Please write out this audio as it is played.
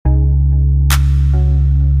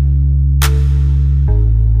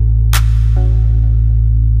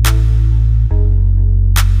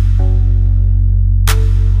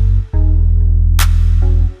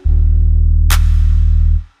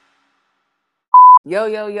Yo,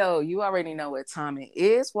 yo, yo, you already know what time it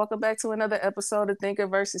is. Welcome back to another episode of Thinker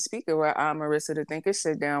versus Speaker, where I, Marissa the Thinker,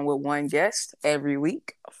 sit down with one guest every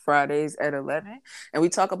week, Fridays at 11, and we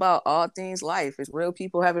talk about all things life. It's real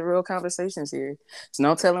people having real conversations here. It's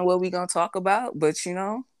no telling what we're going to talk about, but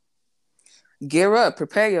gear up,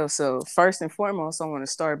 prepare yourself. First and foremost, I want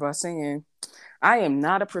to start by saying I am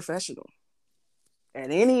not a professional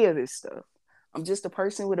at any of this stuff. I'm just a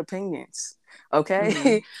person with opinions. Mm-hmm.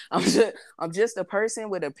 Okay. I'm just a person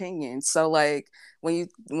with opinions. So like when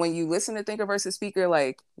you listen to Thinker versus Speaker,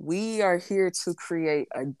 like we are here to create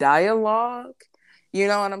a dialogue. You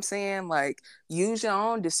know what I'm saying? Like use your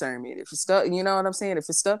own discernment. If it's stuff, you know what I'm saying? If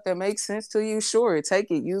it's stuff that makes sense to you, sure, take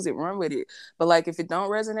it, use it, run with it. But like if it don't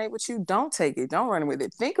resonate with you, don't take it. Don't run with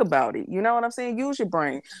it. Think about it. You know what I'm saying? Use your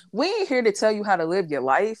brain. We ain't here to tell you how to live your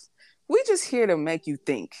life. We just here to make you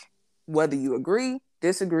think, whether you agree,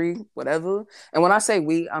 disagree, whatever. And when I say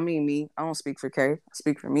we, I mean me. I don't speak for Kay. I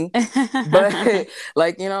speak for me. But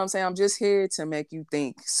like, you know what I'm saying? I'm just here to make you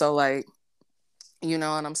think. So like, you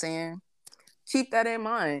know what I'm saying? Keep that in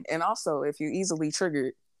mind. And also, if you're easily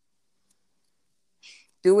triggered,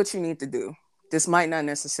 do what you need to do. This might not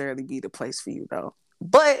necessarily be the place for you though.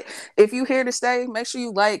 But if you here to stay, make sure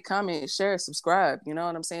you like, comment, share, subscribe. You know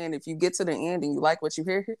what I'm saying? If you get to the end and you like what you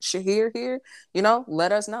hear here,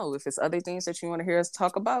 let us know. If it's other things that you want to hear us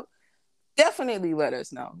talk about, definitely let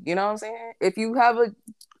us know. You know what I'm saying? If you have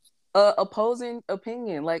a opposing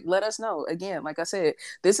opinion, like let us know. Again, like I said,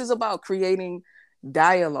 this is about creating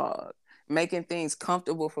dialogue, making things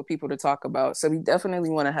comfortable for people to talk about. So we definitely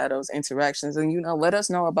want to have those interactions, and let us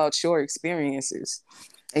know about your experiences.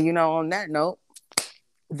 And on that note,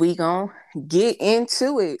 we gonna get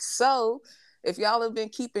into it. So if y'all have been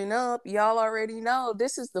keeping up, y'all already know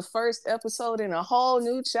this is the first episode in a whole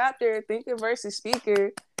new chapter, Thinker versus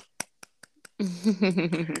Speaker.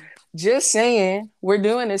 Just saying, we're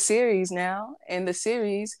doing a series now, and the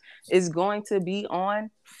series is going to be on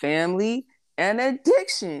family and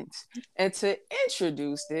addictions. And to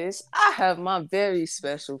introduce this, I have my very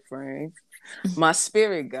special friend, my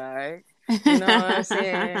spirit guide. You know what I'm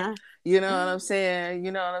saying? You know what I'm saying?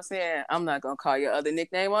 You know what I'm saying? I'm not gonna call your other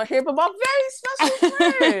nickname on here, but my very special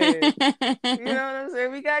friend. You know what I'm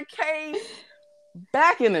saying? We got Kay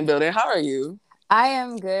back in the building. How are you? I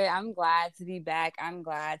am good. I'm glad to be back. I'm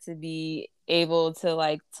glad to be able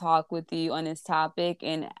to talk with you on this topic.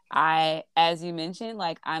 And as you mentioned,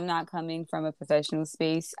 I'm not coming from a professional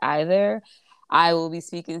space either. I will be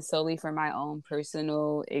speaking solely from my own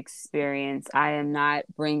personal experience. I am not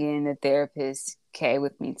bringing the therapist Kay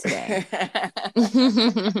with me today.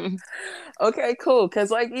 Okay, cool. Because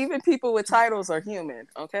like even people with titles are human.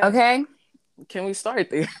 Okay, Okay. can we start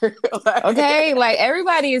there? Like, Okay, like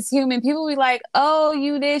everybody is human. People be like, "Oh,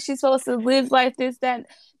 you this, you're supposed to live like this, that."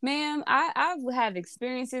 Ma'am, I've had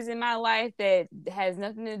experiences in my life that has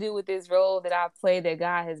nothing to do with this role that I play that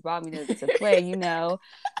God has brought me to play.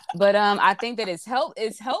 But I think that it's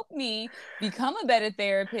helped me become a better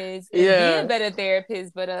therapist and be a yeah. better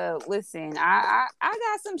therapist. But listen, I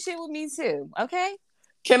got some shit with me too. Okay,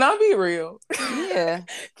 Can I be real? yeah,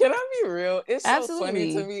 Can I be real? It's so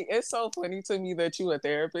funny to absolutely. me. It's so funny to me that you a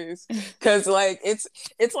therapist, because like it's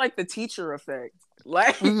like the teacher effect.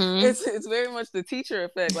 Like Mm-hmm. it's very much the teacher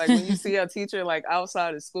effect. Like when you see a teacher like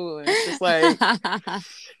outside of school, and it's just like,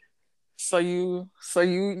 so you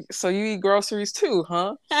eat groceries too,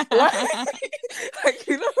 huh? Like, like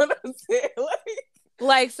you know what I'm saying? Like,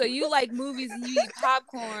 Like, so you like movies and you eat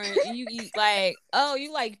popcorn and you eat oh,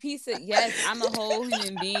 you like pizza. Yes, I'm a whole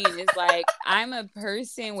human being. It's like I'm a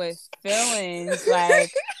person with feelings.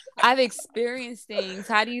 Like I've experienced things.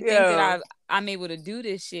 How do you think that yeah, I'm able to do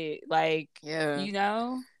this shit? yeah. You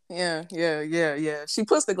know? Yeah. She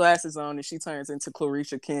puts the glasses on and she turns into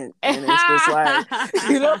Clarisha Kent, and it's just like,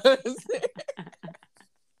 you know what I'm saying?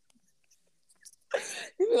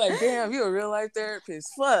 You be like, damn, you a real life therapist.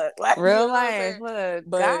 Fuck, like, you Real know what I'm life. saying? Look,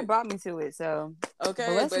 But God brought me to it. So, but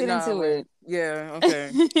okay, let's but get nah, into man. it. Yeah,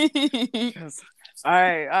 okay. All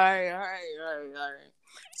right, all right, all right, all right, all right.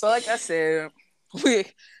 So, like I said, we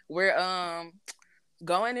we're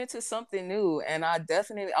going into something new, and I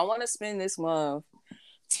want to spend this month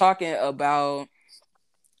talking about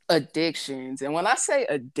addictions. And when I say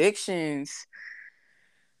addictions,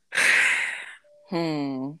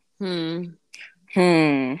 hmm, Hmm.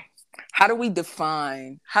 hmm. How do we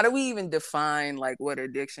even define like what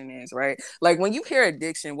addiction is, right? Like when you hear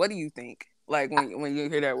addiction, what do you think? Like when you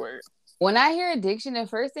hear that word? When I hear addiction, the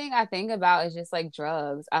first thing I think about is just like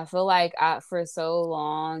drugs. I feel like for so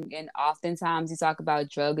long, and oftentimes you talk about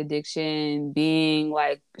drug addiction being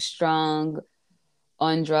like strung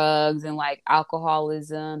on drugs and like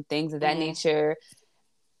alcoholism, things of that nature.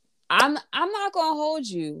 I'm not gonna hold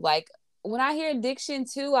you. Like when I hear addiction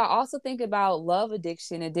too, I also think about love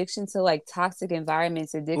addiction, addiction to like toxic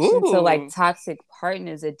environments, addiction to like Ooh. toxic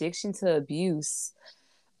partners, addiction to abuse.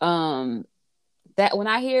 Um that when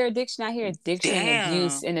I hear addiction and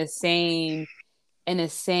abuse Damn. in the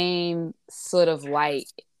same sort of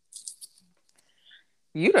light.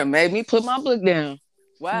 You done made me put my book down.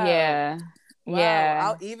 Wow. Yeah. Wow.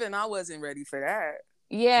 Yeah. I wasn't ready for that.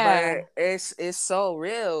 Yeah. But it's so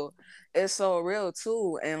real. It's so real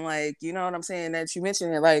too. And like, you know what I'm saying? That you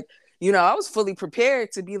mentioned it, like, I was fully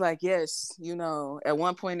prepared to be like, yes, at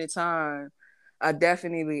one point in time, I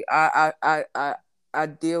definitely I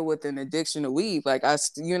deal with an addiction to weed. Like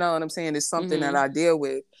you know what I'm saying? It's something that I deal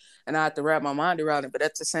with and I have to wrap my mind around it. But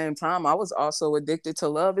at the same time, I was also addicted to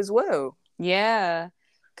love as well. Yeah.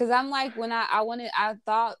 Cause I'm like when I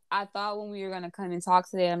thought when we were gonna come and talk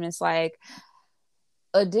today, I'm just like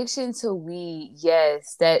addiction to weed,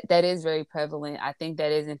 yes, that is very prevalent. I think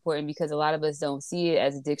that is important because a lot of us don't see it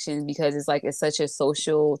as addiction because it's such a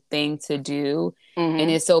social thing to do and Mm-hmm.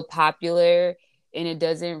 it's so popular and it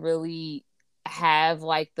doesn't really have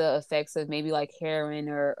like the effects of maybe like heroin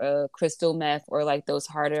or crystal meth or like those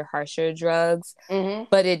harsher drugs, Mm-hmm.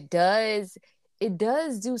 but it does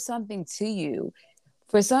do something to you.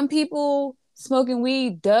 For some people, smoking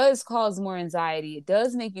weed does cause more anxiety. It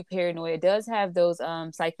does make you paranoid. It does have those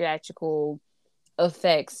psychiatrical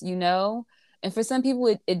effects, you know? And for some people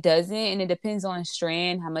it doesn't. And it depends on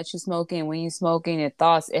strand, how much you're smoking, when you're smoking, your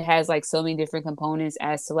thoughts. It has like so many different components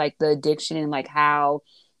as to like the addiction and like how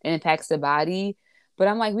it impacts the body. But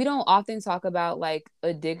I'm like, we don't often talk about like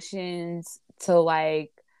addictions to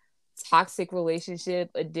like toxic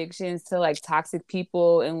relationship, addictions to like toxic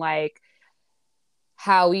people and like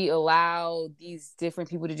how we allow these different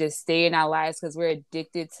people to just stay in our lives because we're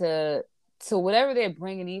addicted to whatever they're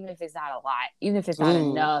bringing, even if it's not a lot, even if it's not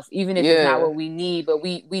Mm. enough, even if it's not Yeah. what we need, but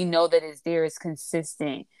we know that it's there, it's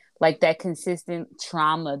consistent, like that consistent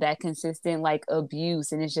trauma, that consistent like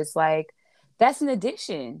abuse, and it's just like that's an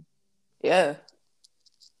addiction Yeah.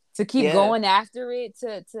 to keep Yeah. going after it,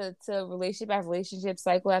 to relationship after relationship,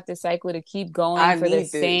 cycle after cycle, to keep going I for the need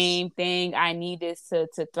this same thing. I need this to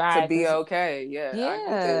to thrive be because okay. Yeah, I need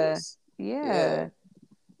yeah, this. Yeah. yeah.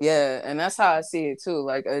 Yeah, and that's how I see it too.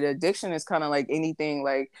 Like an addiction is kind of like anything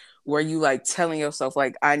like where you like telling yourself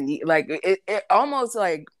like I need like it almost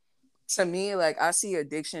like to me like I see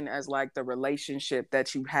addiction as like the relationship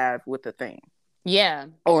that you have with a thing Yeah.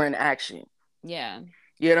 or an action. Yeah.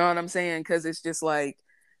 You know what I'm saying? Cuz it's just like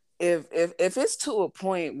if it's to a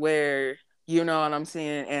point where you know what I'm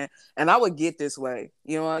saying and I would get this way.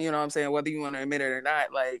 You know what I'm saying whether you want to admit it or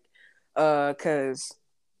not like cuz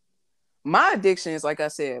my addiction is like I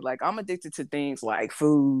said, like I'm addicted to things like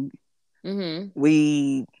food, Mhm.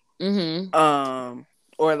 weed, Mhm. um,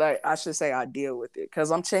 or like I should say I deal with it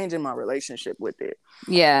because I'm changing my relationship with it.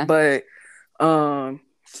 Yeah. But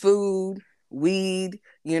food, weed,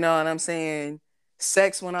 you know what I'm saying,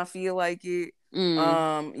 sex when I feel like it.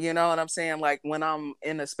 Mm. You know what I'm saying? Like when I'm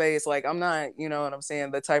in a space, like I'm not, you know what I'm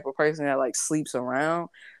saying, the type of person that like sleeps around.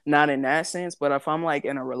 Not in that sense, but if I'm like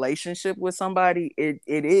in a relationship with somebody,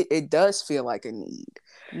 it does feel like a need.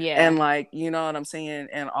 Yeah. And like, you know what I'm saying?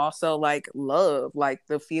 And also like love, like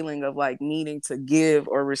the feeling of like needing to give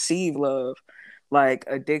or receive love, like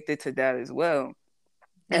addicted to that as well.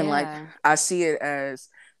 And like Yeah. I see it as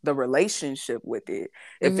the relationship with it.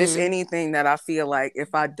 If it's Mhm. anything that I feel like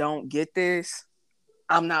if I don't get this,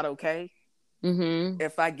 I'm not okay. Mhm.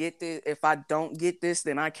 If I don't get this,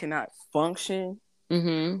 then I cannot function,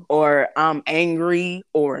 Mhm. or I'm angry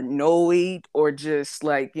or annoyed or just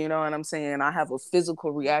like, you know what I'm saying? I have a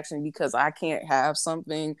physical reaction because I can't have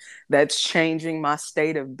something that's changing my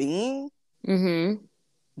state of being. Mhm.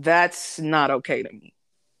 That's not okay to me.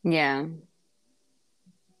 Yeah.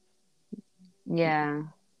 Yeah.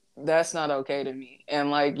 That's not okay to me.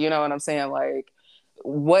 And like, you know what I'm saying? Like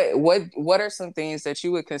what are some things that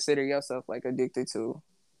you would consider yourself like addicted to?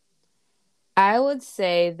 I would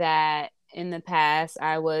say that in the past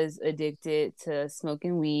I was addicted to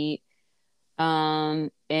smoking weed.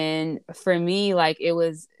 And for me, like it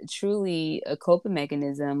was truly a coping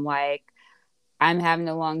mechanism. Like I'm having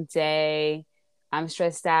a long day, I'm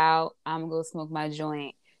stressed out, I'm gonna go smoke my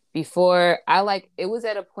joint. Before I like it was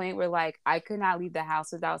at a point where like I could not leave the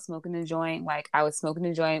house without smoking a joint. Like I was smoking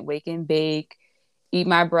a joint, wake and bake, eat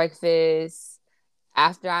my breakfast.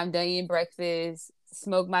 After I'm done eating breakfast,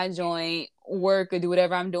 smoke my joint, work or do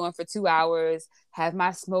whatever I'm doing for 2 hours, have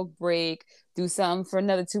my smoke break, do something for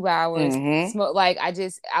another 2 hours, Mm-hmm. smoke. Like I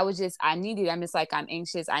needed. I'm just like, I'm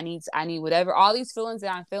anxious. I need whatever. All these feelings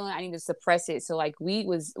that I'm feeling, I need to suppress it. So like weed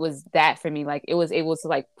was that for me. Like it was able to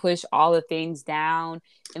like push all the things down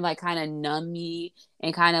and like kind of numb me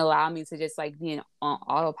and kind of allow me to just like be on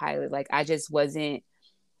autopilot. Like I just wasn't,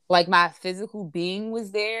 like my physical being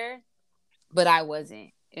was there, but I wasn't.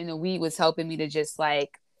 And the weed was helping me to just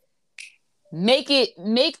like make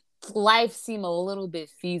life seem a little bit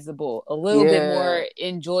feasible, a little bit Yeah. more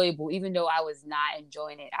enjoyable, even though I was not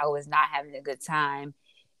enjoying it. I was not having a good time.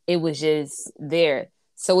 It was just there.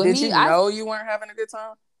 So with Did me, you know you weren't having a good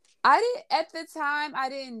time? I didn't at the time. I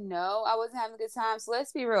didn't know I wasn't having a good time. So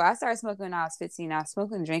let's be real. I started smoking when I was 15. I was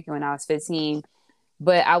smoking and drinking when I was 15,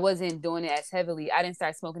 but I wasn't doing it as heavily. I didn't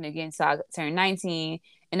start smoking again until I turned 19,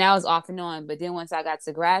 and that was off and on. But then once I got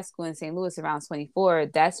to grad school in St. Louis around 24,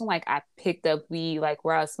 that's when like I picked up weed, like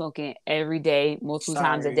where I was smoking every day, multiple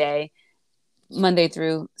times a Sorry. day, Monday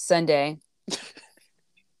through Sunday.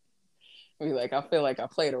 I feel like I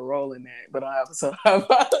played a role in that, but I apologize.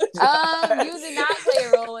 You did not play a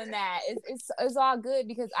role in that. It's all good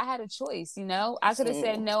because I had a choice. I could have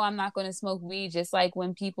said no. I'm not going to smoke weed. Just like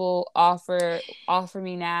when people offer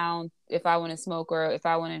me now if I want to smoke or if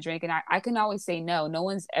I want to drink, and I can always say no. No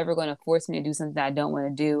one's ever going to force me to do something I don't want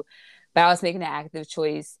to do. But I was making an active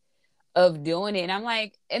choice of doing it, and I'm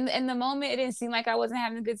like, in the moment, it didn't seem like I wasn't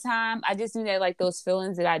having a good time. I just knew that like those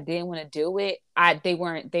feelings that I didn't want to deal with, I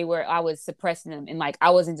was suppressing them, and like I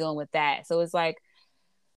wasn't dealing with that. So it's like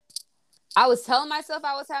I was telling myself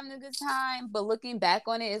I was having a good time, but looking back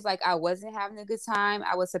on it, it's like I wasn't having a good time.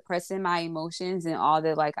 I was suppressing my emotions and all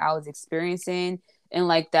that like I was experiencing, and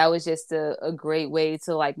like that was just a great way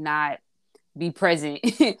to like not be present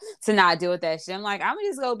to not deal with that shit. I'm like, I'm gonna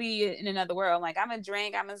just go be in another world. I'm like, I'm gonna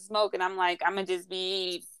drink, I'm gonna smoke, and I'm like, I'm gonna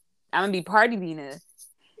be party Bina.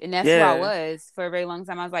 And that's who I Yeah. was for a very long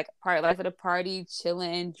time. I was like part life of the party,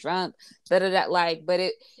 chilling, drunk, like, but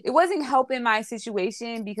it wasn't helping my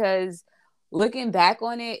situation because looking back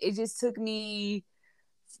on it, it just took me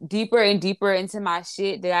deeper and deeper into my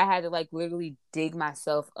shit that I had to like literally dig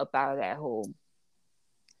myself up out of that hole.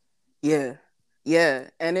 Yeah. Yeah,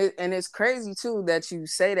 and it's crazy too that you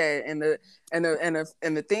say that, and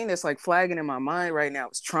the thing that's like flagging in my mind right now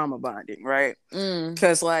is trauma bonding, right?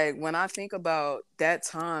 Because like when I think about that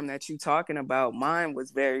time that you talking about, mine was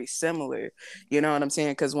very similar. You know what I'm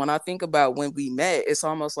saying? Because when I think about when we met, it's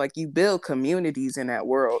almost like you build communities in that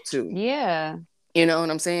world too. Yeah. You know what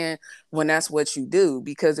I'm saying? When that's what you do,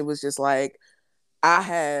 because it was just like I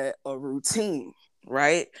had a routine,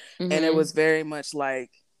 right? And it was very much like,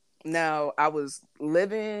 now I was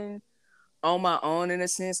living on my own in a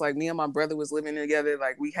sense. Like me and my brother was living together.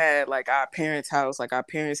 Like we had like our parents' house. Like our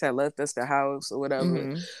parents had left us the house or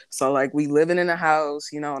whatever. So like we living in a house.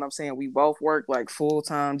 You know what I'm saying? We both work like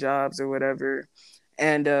full-time jobs or whatever.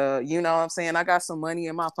 And you know what I'm saying? I got some money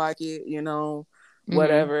in my pocket.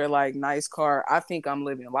 Whatever, like nice car. I think I'm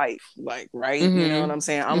living life, like, right? You know what I'm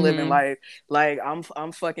saying? I'm living life, like I'm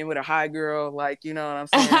fucking with a high girl, like, you know what I'm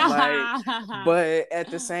saying? Like, but at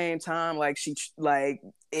the same time, like she like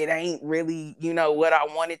it ain't really, what I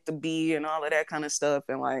want it to be and all of that kind of stuff.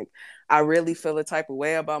 And like I really feel a type of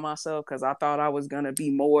way about myself because I thought I was gonna be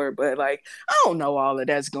more, but like I don't know all of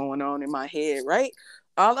that's going on in my head, right?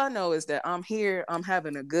 All I know is that I'm here, I'm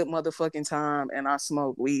having a good motherfucking time, and I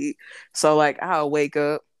smoke weed. So like I'll wake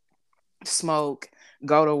up, smoke,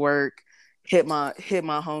 go to work, hit my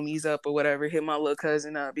homies up or whatever, hit my little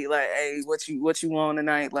cousin up, be like, hey, what you want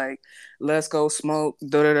tonight? Like, let's go smoke.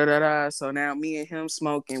 Da da da da da. So now me and him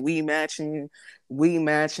smoking, we matching,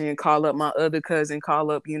 call up my other cousin,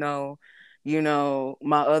 call up,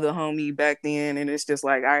 my other homie back then, and it's just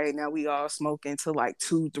like, all right, now we all smoking till like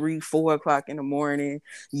 2, 3, 4 o'clock in the morning.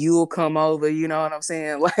 You'll come over, you know what I'm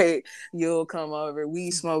saying? Like you'll come over, we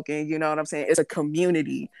smoking, you know what I'm saying? It's a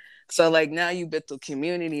community. So like now you built the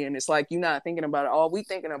community, and it's like you're not thinking about it. All we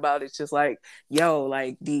thinking about is just like, yo,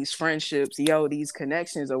 like these friendships, yo, these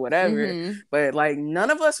connections or whatever. But like none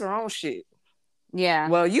of us are on shit. Yeah.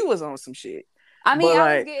 Well, you was on some shit. I mean, but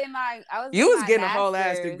I like, was getting my getting a whole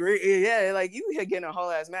ass master's. degree. Yeah, like you getting a whole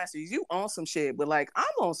ass master's. You on some shit, but like I'm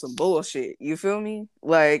on some bullshit. You feel me?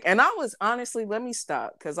 Like, and I was honestly, let me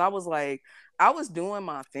stop, because I was like, I was doing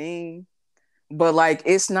my thing, but like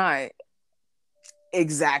it's not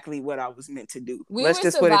exactly what I was meant to do. Let's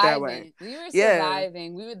just put it that way. We were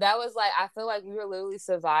surviving. That was like, I feel like we were literally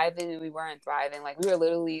surviving and we weren't thriving. Like we were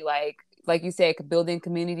literally like you said, building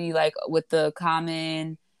community, like with the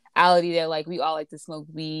commonality that like we all like to smoke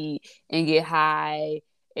weed and get high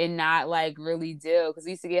and not like really deal, because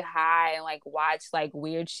we used to get high and like watch like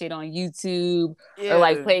weird shit on YouTube or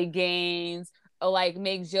like play games or like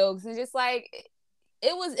make jokes, and just like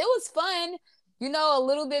it was fun, you know, a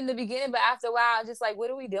little bit in the beginning, but after a while, just like, what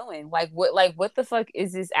are we doing? What the fuck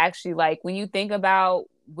is this actually like? When you think about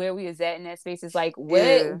where we is at in that space, it's like, what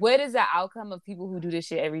is the outcome of people who do this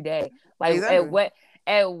shit every day? Like, exactly.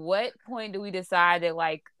 At what point do we decide that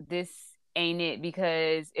like this ain't it?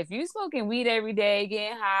 Because if you smoking weed every day,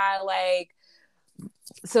 getting high, like,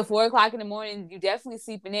 so 4:00 in the morning, you definitely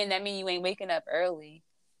sleeping in. That means you ain't waking up early.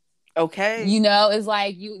 Okay. You know, it's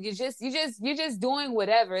like you're just doing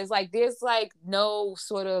whatever. It's like there's like no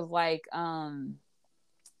sort of like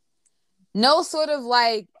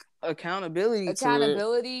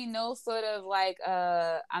accountability, no sort of like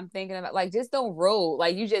I'm thinking about like, just don't roll.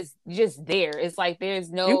 Like you just there. It's like there's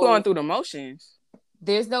no, you going through the motions.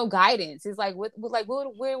 There's no guidance. It's like where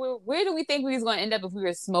do we think we was going to end up if we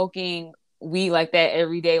were smoking weed like that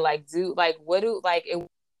every day? Like, it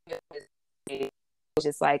was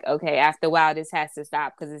just like, okay, after a while this has to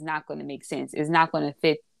stop because it's not going to make sense. It's not going to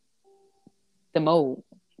fit the mold.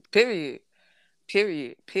 Period.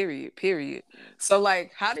 So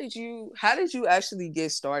like, how did you actually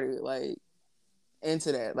get started like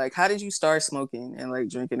into that? Like, how did you start smoking and like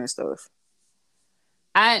drinking and stuff?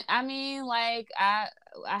 I mean, like, I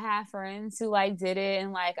had friends who like did it,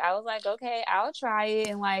 and like I was like, okay, I'll try it.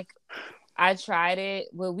 And like I tried it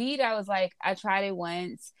with weed. I was like, I tried it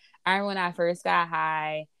once. I remember when I first got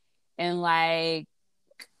high, and like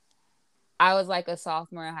I was like a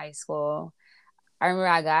sophomore in high school. I remember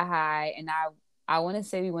I got high, and I want to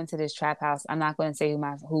say we went to this trap house. I'm not going to say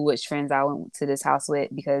which friends I went to this house with,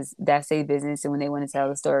 because that's their business, and when they want to tell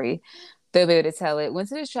the story, they'll be able to tell it. Went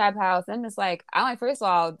to this trap house. I'm just like, first of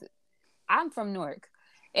all, I'm from Newark.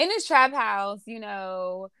 In this trap house, you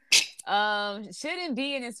know, shouldn't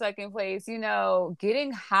be in this fucking place, you know,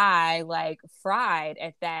 getting high, like fried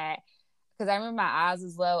at that. Because I remember my eyes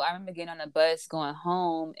was low. I remember getting on a bus going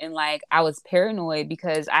home, and like I was paranoid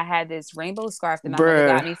because I had this rainbow scarf that my mother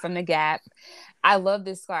got me from the Gap. I love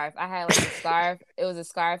this scarf. I had like a scarf. It was a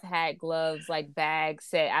scarf, hat, gloves, like bag,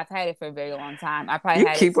 set. I've had it for a very long time. I probably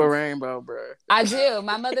had keep a rainbow, bro. I do.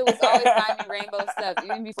 My mother was always buying me rainbow stuff,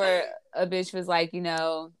 even before a bitch was like, you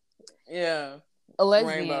know, yeah, a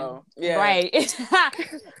lesbian, rainbow, yeah, right?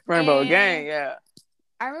 Rainbow gang, yeah.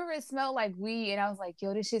 I remember it smelled like weed, and I was like,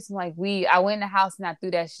 yo, this shit smell like weed. I went in the house and I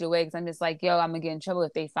threw that shit away because I'm just like, yo, I'm gonna get in trouble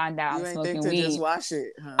if they find out I'm smoking weed. Just wash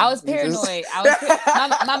it, huh? I was paranoid.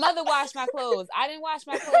 My mother washed my clothes. I didn't wash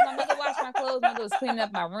my clothes. My mother washed my clothes. My mother was cleaning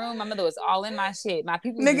up my room. My mother was all in my shit. My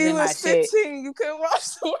people was in my shit. 15. You couldn't wash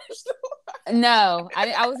the worst. No,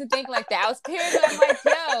 I wasn't thinking like that. I was paranoid. I'm like,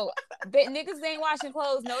 yo, niggas ain't washing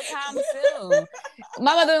clothes no time soon.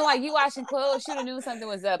 My mother was like, you washing clothes? Should have knew something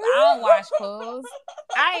was up. I don't wash clothes.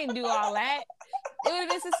 I didn't do all that. It would have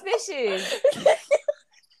been suspicious.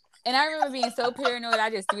 And I remember being so paranoid,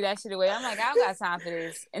 I just threw that shit away. I'm like, I don't got time for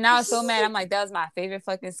this. And I was so mad. I'm like, that was my favorite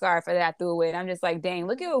fucking scarf that I threw away. And I'm just like, dang,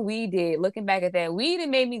 look at what we did. Looking back at that, we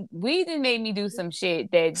done made me do some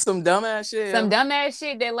shit that some dumbass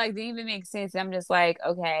shit that like didn't even make sense. And I'm just like,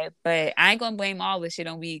 okay, but I ain't gonna blame all this shit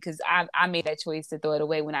on weed, because I made that choice to throw it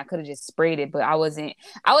away when I could have just sprayed it. But I was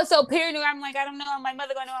so paranoid. I'm like, I don't know. My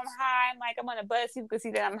mother gonna know I'm high. I'm like, I'm on a bus. People can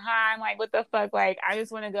see that I'm high. I'm like, what the fuck? Like, I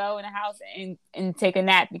just want to go in the house and take a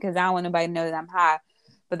nap because I don't want nobody to know that I'm high.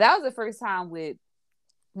 But that was the first time with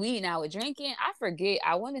weed. Now with drinking, I forget.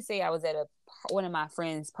 I want to say I was at one of my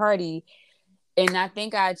friends' party, and I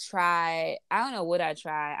think I tried. I don't know what I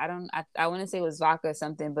tried. I want to say it was vodka or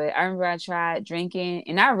something. But I remember I tried drinking,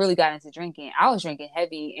 and I really got into drinking. I was drinking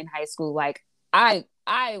heavy in high school. Like I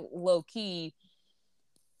low key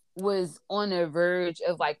was on the verge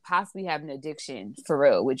of like possibly having addiction for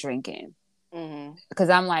real with drinking. Because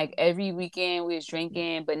I'm like, every weekend we was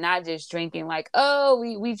drinking, but not just drinking like, oh,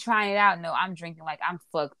 we trying it out. No, I'm drinking like I'm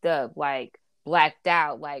fucked up, like blacked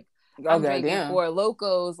out, like I'm drinking Four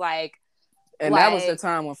Locos, like. And that was the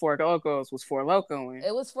time when Four Locos was Four Locoing.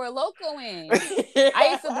 It was Four Locoing. I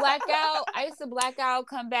used to black out,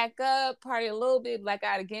 come back up, party a little bit, black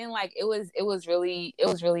out again. Like it was really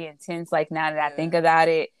intense. Like now that I think about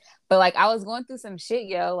it, but like I was going through some shit,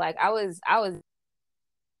 yo. Like I was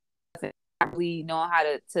really knowing how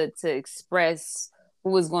to express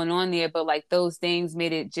what was going on there, but like those things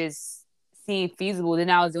made it just seem feasible. Then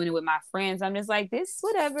I was doing it with my friends. I'm just like, this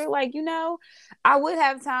whatever, like, you know, I would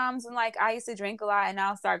have times when like I used to drink a lot and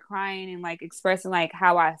I'll start crying and like expressing like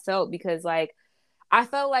how I felt, because like I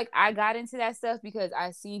felt like I got into that stuff because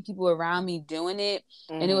I seen people around me doing it,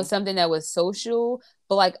 and it was something that was social,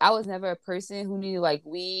 but like I was never a person who needed like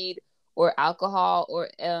weed or alcohol or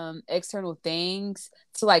external things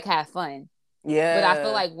to like have fun. But I feel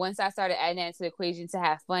Yeah. like once I started adding that to the equation to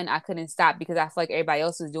have fun, I couldn't stop because I feel like everybody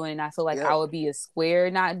else was doing it. And I feel like I Yep. would be a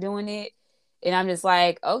square not doing it. And I'm just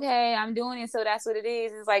like, okay, I'm doing it, so that's what it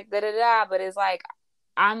is. It's like da da da. But it's like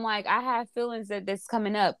I'm like I have feelings that's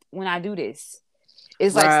coming up when I do this.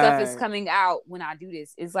 It's like stuff is Right. coming out when I do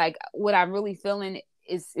this. It's like what I'm really feeling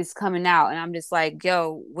is coming out, and I'm just like,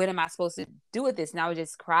 yo, what am I supposed to do with this? And I would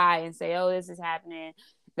just cry and say, oh, this is happening,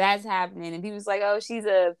 that's happening, and people's like, oh, she's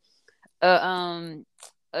a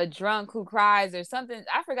a drunk who cries or something.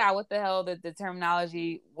 I forgot what the hell the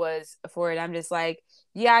terminology was for it. I'm just like,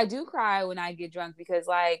 yeah, I do cry when I get drunk because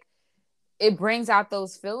like it brings out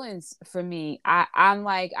those feelings for me. I'm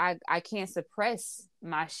like I can't suppress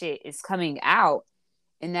my shit. It's coming out.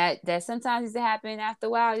 And that sometimes used to happen after a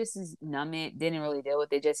while. I just used to numb it, didn't really deal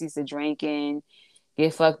with it. Just used to drink and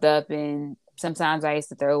get fucked up, and sometimes I used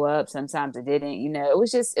to throw up, sometimes I didn't. It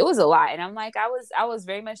was a lot. And I'm like, I was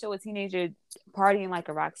very much so a teenager partying like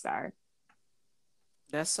a rock star.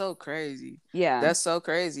 That's so crazy. Yeah. That's so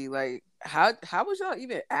crazy. Like, how was y'all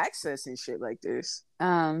even accessing shit like this?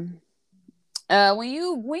 When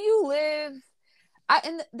you live,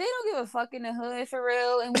 and they don't give a fuck in the hood for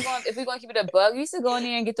real. And if we're gonna keep it a bug, we used to go in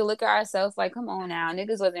there and get to liquor ourselves. Like, come on now,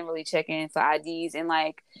 niggas wasn't really checking for IDs, and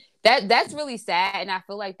like that's really sad. And I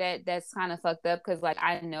feel like that's kind of fucked up because like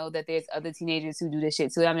I know that there's other teenagers who do this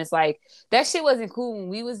shit too. I'm just like, that shit wasn't cool when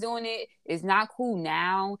we was doing it. It's not cool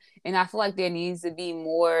now, and I feel like there needs to be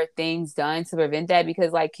more things done to prevent that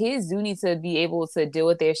because like kids do need to be able to deal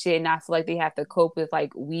with their shit and not feel like they have to cope with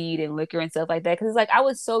like weed and liquor and stuff like that. Because like I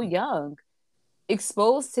was so young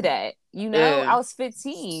exposed to that. Yeah. I was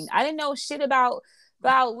 15. I didn't know shit about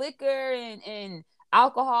liquor and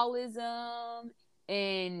alcoholism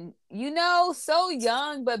and so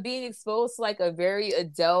young, but being exposed to like a very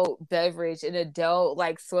adult beverage, an adult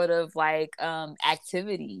like sort of like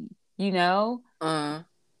activity, Uh.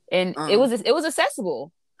 and it Uh. was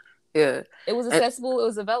accessible. Yeah. It was And, accessible, it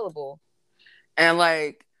was available. and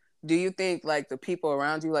like, do you think like the people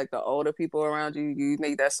around you, like the older people around you, do you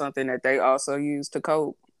think that's something that they also use to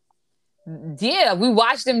cope? Yeah, we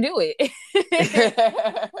watched them do it.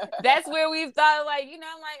 That's where we've thought like,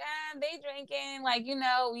 I'm like, they drinking, like,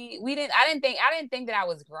 I didn't think that I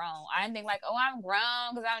was grown. I didn't think like, oh, I'm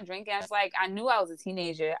grown because I'm drinking. I was like, I knew I was a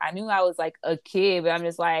teenager. I knew I was like a kid, but I'm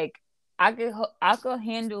just like, I could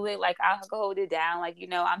handle it. Like I could hold it down. Like,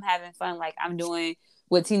 I'm having fun. Like I'm doing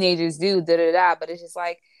what teenagers do, da da da. But it's just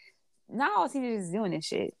like, not all teenagers doing this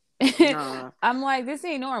shit. Nah. I'm like, this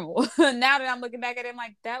ain't normal. Now that I'm looking back at it, I'm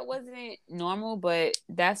like, that wasn't normal, but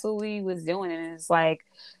that's what we was doing. And it's like,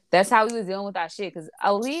 that's how we was dealing with our shit. Because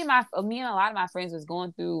me and a lot of my friends was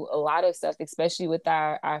going through a lot of stuff, especially with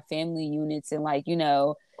our family units and like,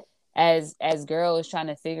 as girls trying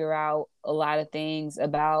to figure out a lot of things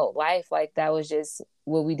about life. Like that was just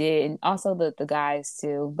what we did. And also the guys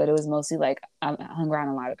too, but it was mostly like I hung around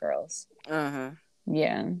a lot of girls. Uh-huh.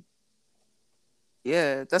 Yeah.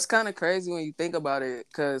 Yeah, that's kind of crazy when you think about it,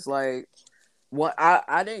 because like, what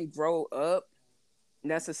I didn't grow up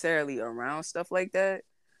necessarily around stuff like that.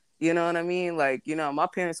 You know what I mean? Like, my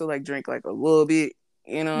parents would like drink like a little bit.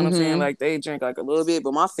 You know what I'm saying? Mm-hmm. Like they drink like a little bit,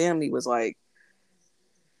 but my family was like,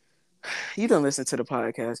 you don't listen to the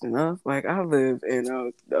podcast enough. Like I live in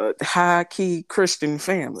a high key Christian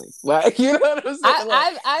family. Like, you know what I'm saying?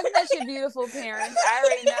 I've met your beautiful parents. I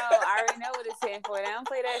already know what it's saying for. They don't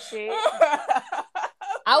play that shit.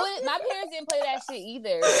 My parents didn't play that shit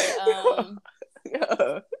either. But,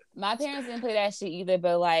 yeah. my parents didn't play that shit either.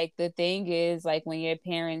 But like the thing is, like when your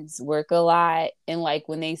parents work a lot and like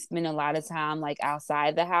when they spend a lot of time like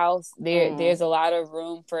outside the house, there's a lot of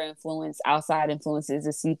room for outside influences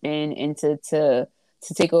to seep in and to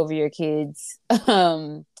take over your kids'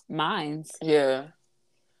 minds. Yeah.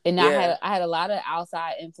 And Yeah. I had a lot of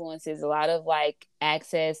outside influences, a lot of like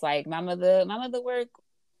access. Like my mother worked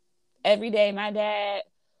every day. My dad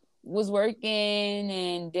was working,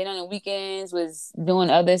 and then on the weekends was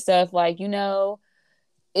doing other stuff. Like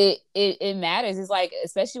it matters. It's like,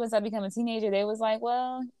 especially once I become a teenager, they was like,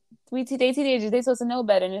 well, they teenagers, they supposed to know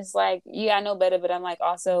better. And it's like, yeah, I know better, but I'm like,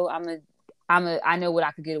 also I know what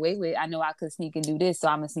I could get away with. I know I could sneak and do this, so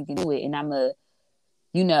I'm gonna sneak and do it, and I'm a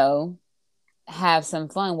have some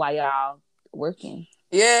fun while y'all working.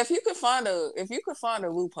 Yeah, if you could find a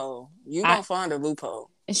loophole, gonna find a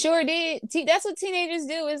loophole. Sure did. That's what teenagers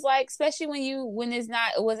do. Is like, especially when it's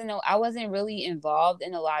not. It wasn't. I wasn't really involved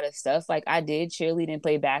in a lot of stuff. Like I did cheerlead and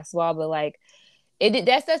play basketball, but like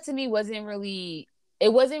that stuff to me wasn't really.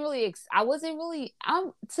 It wasn't really. I wasn't really.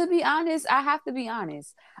 To be honest, I have to be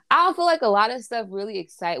honest. I don't feel like a lot of stuff really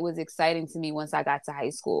was exciting to me once I got to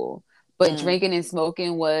high school. But drinking and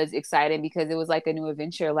smoking was exciting because it was like a new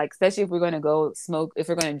adventure. Like, especially if we're going to go smoke, if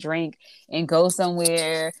we're going to drink and go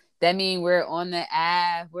somewhere, that means we're on the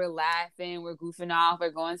app, we're laughing, we're goofing off,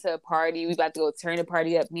 we're going to a party. We about to go turn the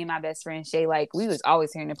party up. Me and my best friend Shay, like, we was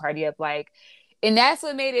always turning the party up. Like, and that's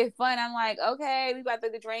what made it fun. I'm like, okay, we about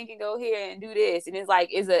to drink and go here and do this. And it's like,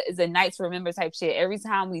 it's a night to remember type shit. Every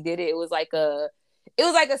time we did it, it was like a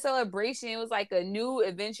celebration. It was like a new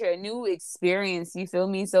adventure, a new experience. You feel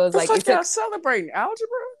me? So it's like, it's y'all celebrating algebra.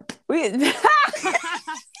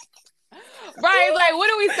 Right, like,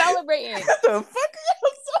 what are we celebrating? What the fuck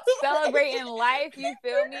are y'all celebrating life, you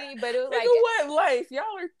feel me? But it was like, what life? Y'all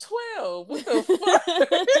are 12. What the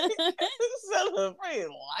fuck? Celebrating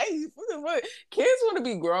life? What the fuck? Kids want to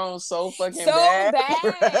be grown so fucking bad.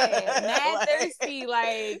 Mad thirsty,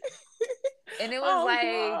 like. And it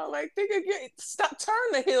was like think again. Stop.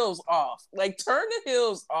 Turn the heels off. Like, turn the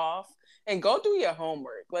heels off. And go do your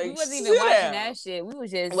homework. Like, we wasn't even watching that shit. We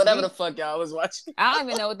was just whatever the fuck y'all was watching. I don't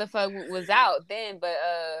even know what the fuck was out then, but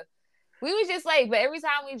we was just like, but every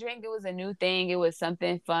time we drank, it was a new thing. It was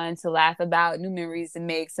something fun to laugh about, new memories to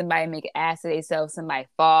make. Somebody make an ass of themselves, somebody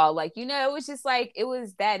fall. Like, you know, it was just like, it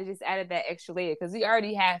was that. It just added that extra layer because we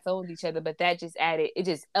already had fun with each other, but that just added, it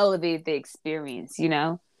just elevated the experience, you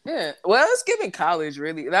know? Yeah, well, it's giving college,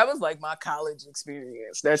 really. That was like my college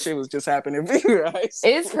experience. That shit was just happening to me, right?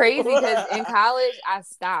 It's crazy because in college, I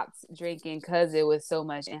stopped drinking because it was so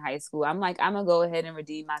much in high school. I'm like, I'm going to go ahead and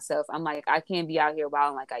redeem myself. I'm like, I can't be out here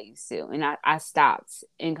wilding like I used to. And I stopped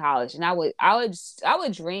in college. And I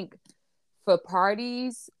would drink for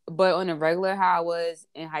parties, but on a regular how I was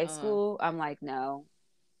in high school, I'm like, no,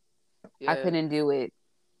 I couldn't do it.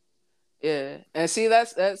 Yeah, and see,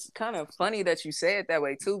 that's kind of funny that you say it that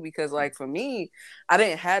way too, because like for me, I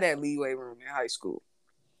didn't have that leeway room in high school,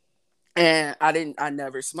 and I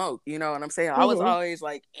never smoked. You know what I'm saying? I was always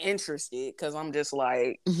like interested because I'm just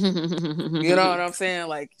like, you know what I'm saying?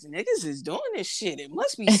 Like, niggas is doing this shit. It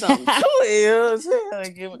must be something to it. You know what I'm saying?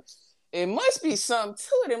 Like, it must be something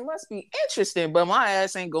to it. It must be interesting. But my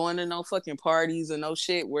ass ain't going to no fucking parties or no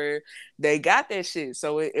shit where they got that shit.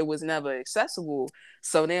 So it was never accessible.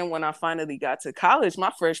 So then when I finally got to college,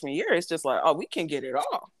 my freshman year, it's just like, oh, we can get it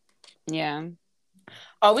all. Yeah.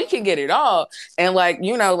 Oh, we can get it all. And like,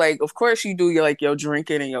 you know, like, of course you do your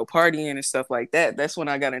drinking and your partying and stuff like that. That's when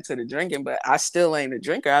I got into the drinking, but I still ain't a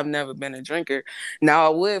drinker. I've never been a drinker. Now I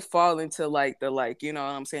would fall into like the, like, you know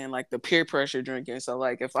what I'm saying? Like the peer pressure drinking. So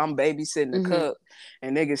like if I'm babysitting a cup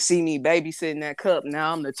and niggas see me babysitting that cup,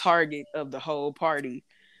 now I'm the target of the whole party.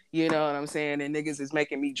 You know what I'm saying? And niggas is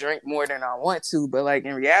making me drink more than I want to. But like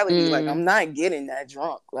in reality, like I'm not getting that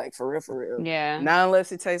drunk. Like for real. Yeah. Not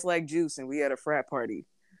unless it tastes like juice and we at a frat party.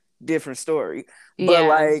 Different story. But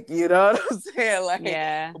like, you know what I'm saying? Like,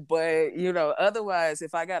 yeah. But you know, otherwise,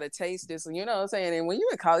 if I gotta taste this, you know what I'm saying? And when you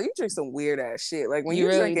in college, you drink some weird ass shit. Like when you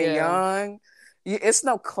really drinking young, it's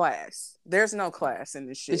no class. There's no class in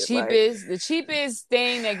this shit. The cheapest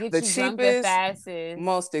thing that gets you drunk the fastest,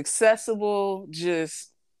 most accessible, just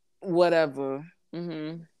whatever.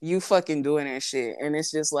 You fucking doing that shit. And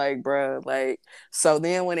it's just like, bruh, like, so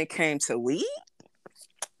then when it came to weed,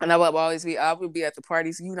 and I would be at the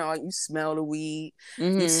parties, you know, you smell the weed,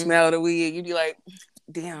 you smell the weed, you'd be like,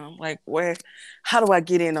 damn, like, how do I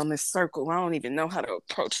get in on this circle? I don't even know how to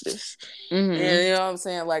approach this. And you know what I'm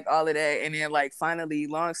saying? Like all of that. And then like finally,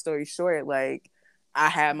 long story short, like I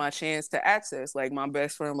had my chance to access. Like my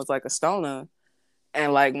best friend was like a stoner.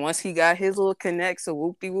 And like once he got his little connect, so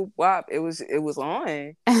whoop-de whoop wop, it was on.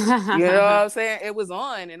 You know what I'm saying? It was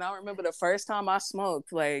on. And I remember the first time I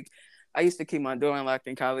smoked, like I used to keep my door unlocked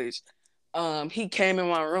in college. He came in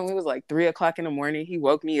my room. It was like 3:00 in the morning. He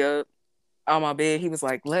woke me up on my bed. He was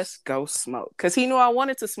like, let's go smoke. Because he knew I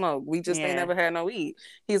wanted to smoke. We just ain't never had no weed.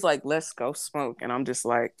 He's like, let's go smoke. And I'm just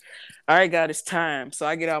like, all right, God, it's time. So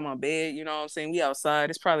I get out of my bed. You know what I'm saying? We outside.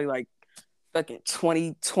 It's probably like fucking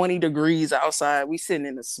 20 degrees outside. We sitting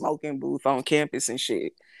in the smoking booth on campus and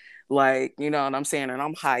shit. Like, you know what I'm saying? And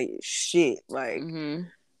I'm high as shit. Like,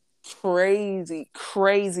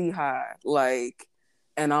 crazy high. Like,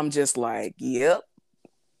 and I'm just like, yep.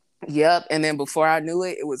 And then before I knew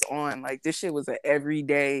it, it was on. Like, this shit was an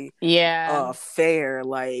everyday affair.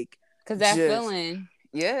 Like, because that feeling.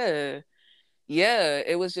 Yeah,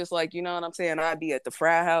 it was just like, you know what I'm saying? I'd be at the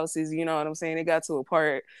frat houses, you know what I'm saying? It got to a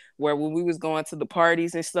part where when we was going to the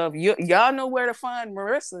parties and stuff, y'all know where to find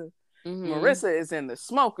Marissa. Marissa is in the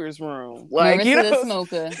smoker's room. Like, Marissa, you know,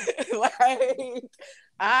 the smoker. Like,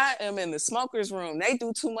 I am in the smoker's room. They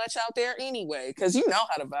do too much out there anyway, because you know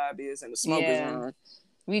how the vibe is in the smoker's room.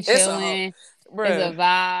 We chilling. It's Bruh. a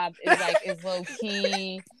vibe. It's like it's low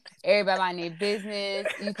key. Everybody mind their business.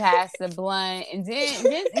 You pass the blunt, and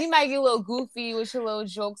then you might get a little goofy with your little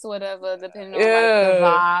jokes or whatever, depending on like the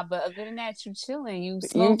Yeah. vibe. But other than that, you chilling, you You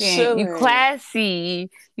smoking, you chilling. classy.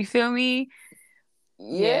 You feel me?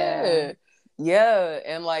 Yeah, Yeah. Yeah.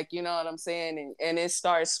 And like, you know what I'm saying? And it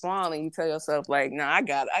starts spawning. You tell yourself, like, nah, I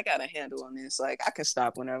got a handle on this. Like, I can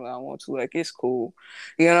stop whenever I want to. Like, it's cool.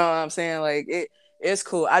 You know what I'm saying? Like it's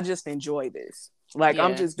cool. I just enjoy this. Like,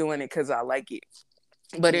 I'm yeah, just doing it because I like it.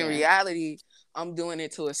 But in yeah, reality, I'm doing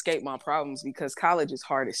it to escape my problems because college is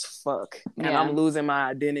hard as fuck. And yeah, I'm losing my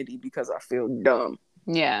identity because I feel dumb.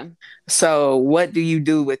 yeah, So what do you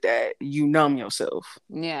do with that? You numb yourself.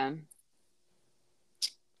 yeah.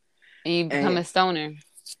 And you become And a stoner.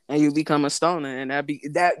 and you become a stoner. And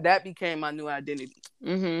that became my new identity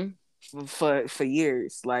Mm-hmm. for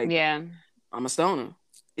years. Like, Yeah. I'm a stoner.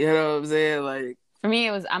 You know what I'm saying? Like, For me,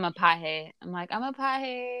 it was I'm a pothead. I'm like, I'm a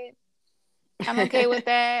pothead. I'm okay with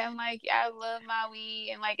that. I'm like, I love my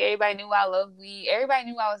weed, and like everybody knew I love weed.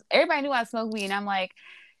 Everybody knew I smoked weed, and I'm like,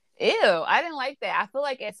 ew, I didn't like that. I feel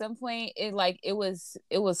like at some point it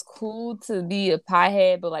was cool to be a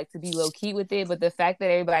pothead, but like to be low key with it. But the fact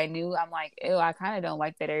that everybody knew, I'm like, ew, I kind of don't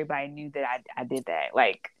like that everybody knew that I did that.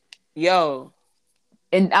 Like, yo,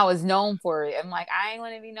 and I was known for it. I'm like, I ain't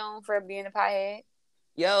want to be known for being a pothead.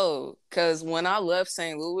 because when I left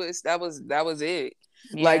St. Louis, that was it.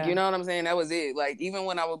 Like, Yeah. you know what I'm saying? That was it. Like, even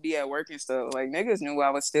when I would be at work and stuff, like, niggas knew I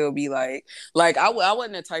would still be like I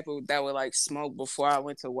wasn't the type of that would like smoke before I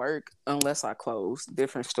went to work unless I closed.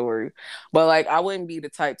 Different story. But like, I wouldn't be the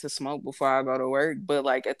type to smoke before I go to work. But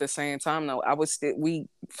like at the same time, though, I was still we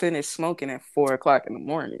finished smoking at 4 o'clock in the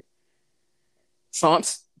morning, so I'm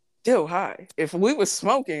still high. If we were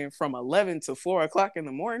smoking from 11 to 4 o'clock in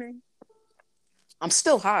the morning, I'm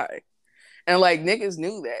still high. And like niggas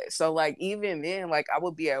knew that. So like even then, like I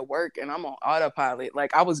would be at work and I'm on autopilot.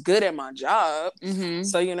 Like I was good at my job. Mm-hmm.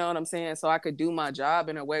 So you know what I'm saying? So I could do my job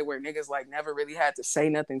in a way where niggas like never really had to say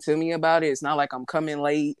nothing to me about it. It's not like I'm coming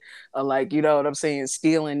late or like, you know what I'm saying,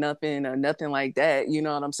 stealing nothing or nothing like that. You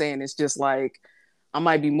know what I'm saying? It's just like I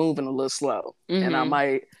might be moving a little slow. And I Mm-hmm.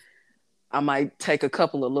 might take a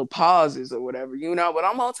couple of little pauses or whatever, you know, but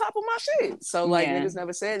I'm on top of my shit. So like Yeah. niggas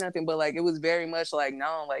never said nothing, but like it was very much like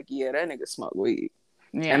known, like, yeah, that nigga smoke weed.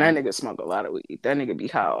 And Yeah. that nigga smoke a lot of weed. That nigga be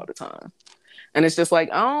high all the time. And it's just like,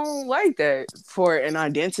 I don't like that for an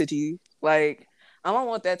identity. Like, I don't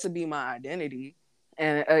want that to be my identity.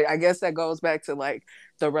 And I guess that goes back to like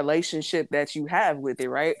the relationship that you have with it,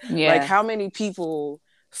 right? Like, Yeah. how many people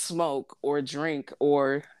smoke or drink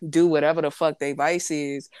or do whatever the fuck they vice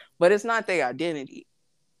is, but it's not their identity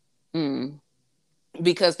Mm.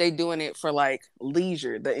 because they doing it for like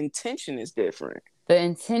leisure. The intention is different. The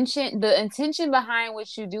intention behind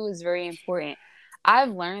what you do is very important.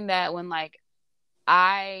 I've learned that when like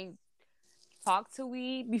I talk to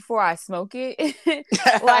weed before I smoke it.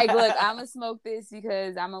 Like, look, I'm gonna smoke this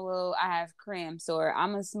because I have cramps, or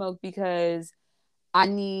I'm gonna smoke because I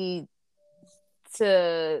need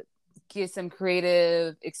to get some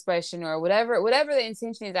creative expression, or whatever the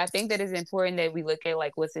intention is. I think that it's important that we look at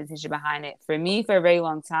like what's the intention behind it. For me, for a very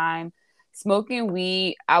long time, smoking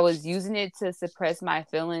weed, I was using it to suppress my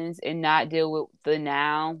feelings and not deal with the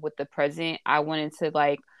now, with the present. I wanted to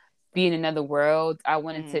like be in another world. I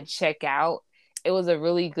wanted to Mm, check out. It was a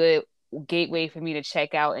really good gateway for me to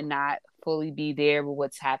check out and not fully be there with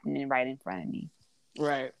what's happening right in front of me.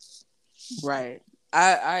 right. Right.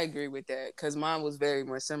 I agree with that because mine was very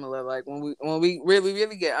much similar. Like when we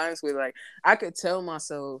really get honest with it, like I could tell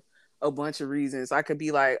myself a bunch of reasons. I could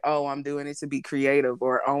be like, oh, I'm doing it to be creative,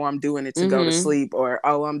 or oh, I'm doing it to go to Mm-hmm. sleep, or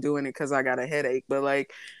oh, I'm doing it because I got a headache. But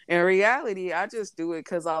like in reality, I just do it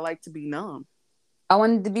because I like to be numb. I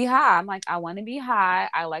wanted to be high. I'm like, I want to be high.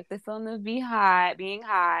 I like the feeling of being high,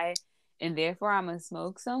 and therefore I'm gonna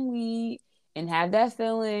smoke some weed and have that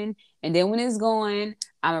feeling. And then when it's going,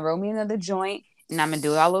 I'm gonna roll me another joint, and I'm gonna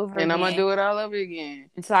do it all over And I'm gonna again do it all over again.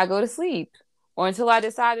 until I go to sleep, or until I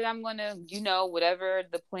decided I'm gonna, whatever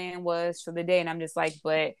the plan was for the day. And I'm just like,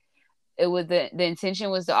 but it was the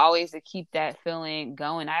intention was to always to keep that feeling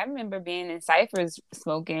going. I remember being in ciphers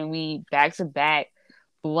smoking weed back to back,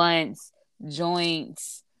 blunts,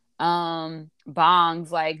 joints,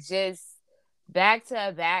 bongs, like just back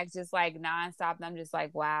to back, just like nonstop. And I'm just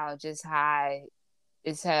like, wow, just high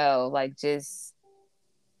as hell, like just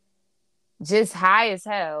high as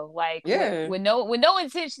hell, like Yeah. with no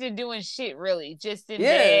intention of doing shit really, just in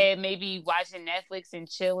Yeah. bed, maybe watching Netflix and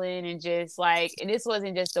chilling, and just like, and this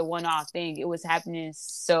wasn't just a one-off thing, it was happening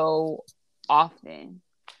so often.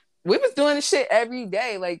 We was doing the shit every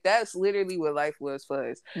day. Like that's literally what life was for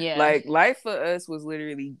us. Yeah. Like life for us was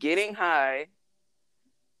literally getting high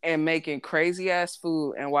and making crazy ass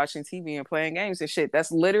food and watching TV and playing games and shit.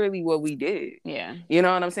 That's literally what we did. Yeah. You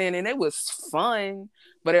know what I'm saying? And it was fun,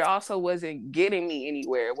 but it also wasn't getting me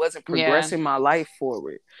anywhere. It wasn't Yeah. progressing my life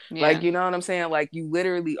forward. Like, Yeah. you know what I'm saying? Like you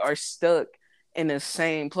literally are stuck in the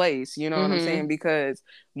same place. You know what I'm saying? Because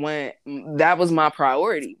when that was my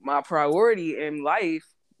priority in life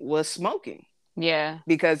was smoking. Yeah.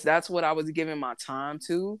 Because that's what I was giving my time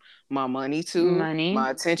to, my money to, Money. my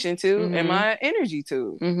attention to, and my energy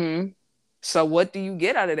to. So what do you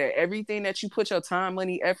get out of that? Everything that you put your time,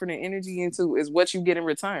 money, effort, and energy into is what you get in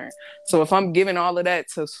return. So if I'm giving all of that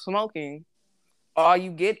to smoking, all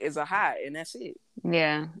you get is a high, and that's it.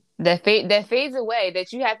 Yeah. That fades away,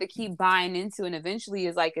 that you have to keep buying into, and eventually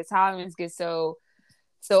is like, your tolerance gets so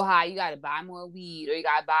high, you got to buy more weed, or you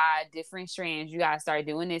got to buy different strands, you got to start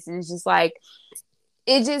doing this, and it's just like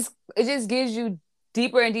it just gives you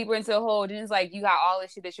deeper and deeper into a hole. And it's like you got all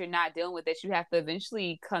this shit that you're not dealing with, that you have to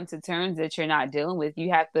eventually come to terms that you're not dealing with.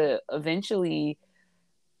 You have to eventually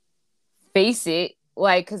face it.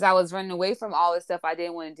 Like, because I was running away from all this stuff I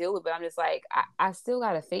didn't want to deal with, but I'm just like, I still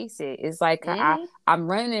gotta face it. It's like I'm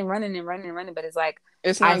running and running and running and running, but it's like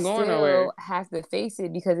It's I not going nowhere. still have to face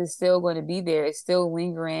it, because it's still going to be there. It's still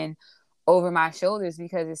lingering over my shoulders,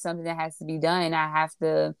 because it's something that has to be done, and I have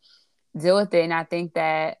to deal with it. And I think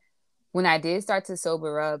that when I did start to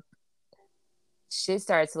sober up, shit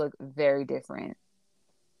started to look very different.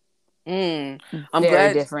 I'm Very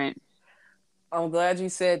glad. different. I'm glad you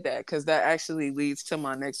said that, because that actually leads to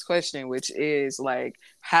my next question, which is like,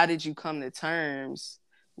 how did you come to terms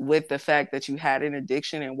with the fact that you had an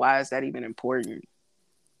addiction, and why is that even important?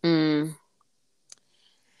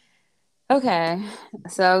 Okay,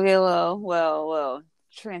 so I'll get a little, well,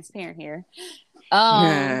 transparent here.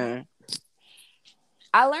 Yeah.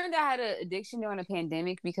 I learned I had an addiction during a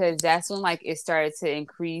pandemic, because that's when like it started to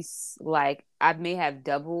increase. Like I may have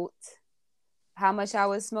doubled how much I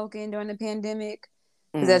was smoking during the pandemic,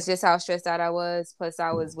 because that's just how stressed out I was. Plus,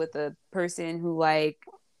 I was with a person who like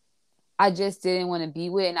I just didn't want to be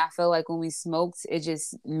with, and I felt like when we smoked, it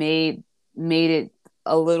just made it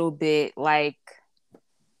a little bit like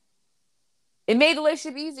it made the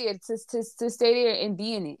relationship easier to stay there and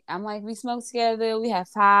be in it. I'm like, we smoke together, we have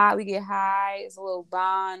high, we get high, it's a little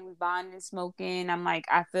bond, we bond in smoking. I'm like,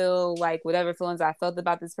 I feel like whatever feelings I felt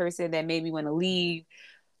about this person that made me want to leave,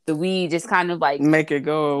 the weed just kind of like make it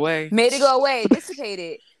go away. Made it go away,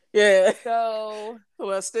 dissipated. Yeah. So,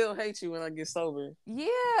 well, I still hate you when I get sober.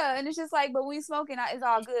 Yeah, and it's just like, but when we smoking, it's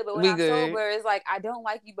all good. But when I'm sober, it's like I don't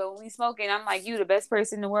like you. But when we smoking, I'm like, you the best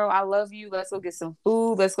person in the world. I love you. Let's go get some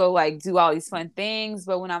food. Let's go like do all these fun things.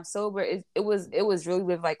 But when I'm sober, it was really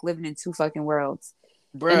living in two fucking worlds.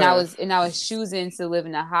 Bruh. And I was choosing to live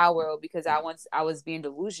in a high world, because I was being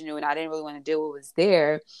delusional, and I didn't really want to deal with what was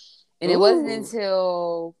there. And it wasn't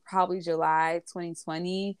until probably July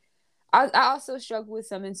 2020. I also struggled with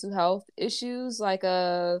some mental health issues, like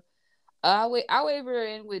I waver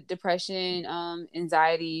in with depression,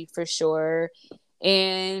 anxiety for sure,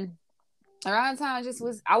 and around the time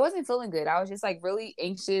I wasn't feeling good. I was just like really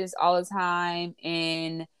anxious all the time,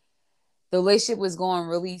 and the relationship was going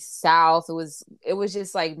really south. It was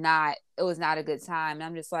just like it was not a good time. And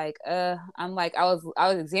I'm just like, I'm like, I was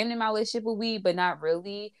examining my relationship with weed, but not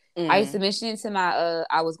really. I used to mention it to my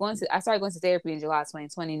I started going to therapy in July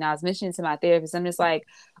 2020, and I was mentioning to my therapist, I'm just like,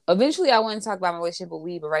 eventually I want to talk about my relationship with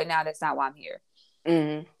weed, but right now that's not why I'm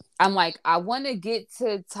here. I'm like, I want to get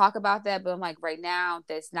to talk about that, but I'm like, right now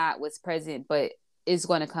that's not what's present, but it's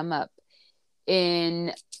going to come up.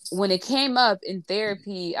 And when it came up in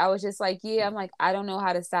therapy, I was just like, yeah, I'm like, I don't know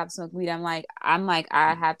how to stop smoking weed. I'm like,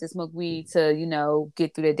 I have to smoke weed to,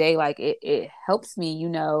 get through the day. Like it helps me,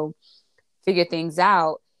 figure things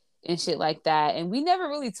out and shit like that. And we never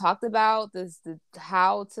really talked about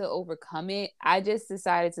how to overcome it. I just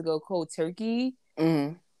decided to go cold turkey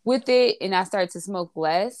with it, and I started to smoke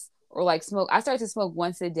less, or like I started to smoke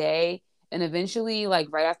once a day. And eventually, like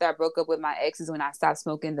right after I broke up with my ex is when I stopped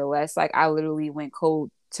smoking the less. Like I literally went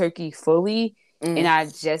cold turkey fully, and I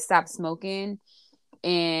just stopped smoking.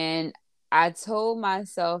 And I told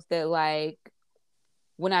myself that like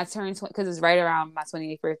when I turned 20, because it's right around my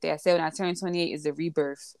 28th birthday, I said when I turned 28 is the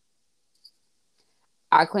rebirth.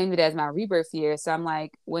 I claimed it as my rebirth year. So I'm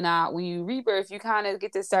like, when you rebirth, you kind of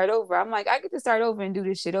get to start over. I'm like, I get to start over and do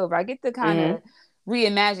this shit over. I get to kind of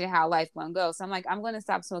reimagine how life gonna go. So I'm like, I'm gonna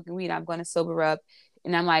stop smoking weed. I'm gonna sober up.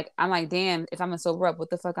 And I'm like, damn, if I'm gonna sober up, what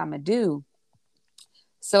the fuck I'm gonna do?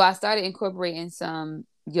 So I started incorporating some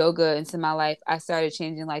yoga into my life. I started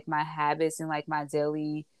changing like my habits and like my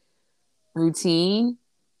daily routine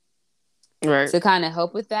Right. to kind of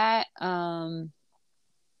help with that. And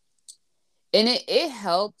it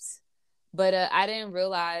helped, but I didn't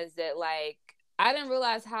realize that, like, I didn't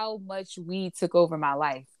realize how much weed took over my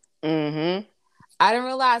life. Mm-hmm. I didn't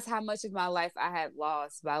realize how much of my life I had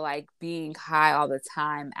lost by like being high all the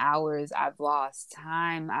time. Hours I've lost,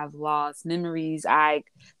 time I've lost, memories I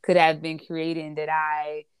could have been creating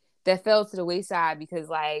that fell to the wayside because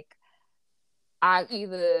like I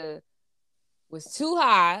either was too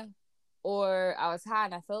high or I was high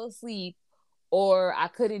and I fell asleep or I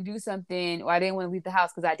couldn't do something or I didn't want to leave the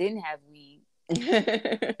house because I didn't have weed.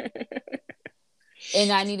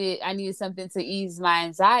 And I needed something to ease my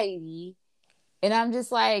anxiety. And I'm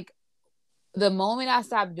just like, the moment I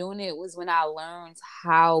stopped doing it was when I learned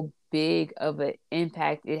how big of an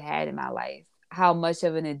impact it had in my life, how much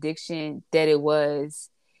of an addiction that it was.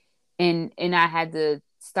 And I had to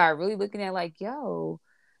start really looking at like, yo,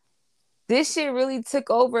 this shit really took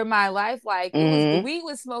over my life. Like it was, the Mm-hmm. weed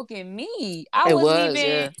was smoking me. It was,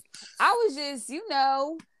 yeah. I was just,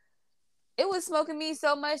 it was smoking me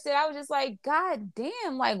so much that I was just like, God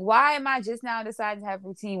damn, like, why am I just now deciding to have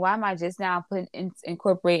routine? Why am I just now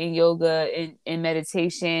incorporating yoga and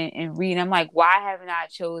meditation and reading? I'm like, why haven't I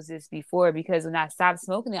chose this before? Because when I stopped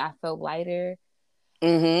smoking it, I felt lighter.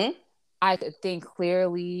 Mm-hmm. I could think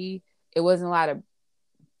clearly. It wasn't a lot of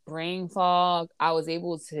brain fog. I was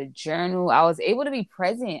able to journal. I was able to be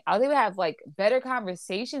present. I was able to have like better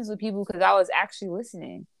conversations with people because I was actually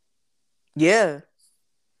listening. Yeah.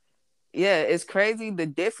 Yeah, it's crazy the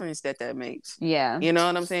difference that makes. Yeah. You know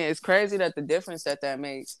what I'm saying? It's crazy that the difference that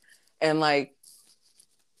makes. And like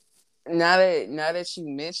now that you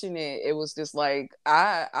mention it, it was just like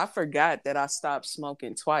I forgot that I stopped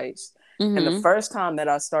smoking twice. And the Mm-hmm. first time that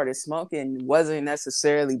I started smoking wasn't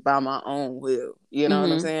necessarily by my own will. You know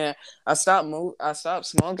what I'm Mm-hmm. saying? I stopped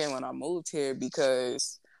smoking when I moved here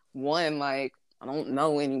because one, like, I don't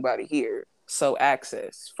know anybody here. So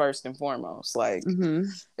access, first and foremost. Like Mm-hmm.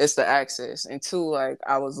 it's the access. And two, like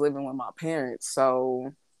I was living with my parents,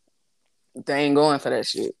 so they ain't going for that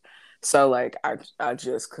shit. So like I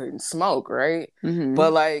just couldn't smoke, right? Mm-hmm.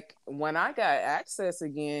 But like when I got access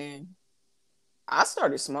again, I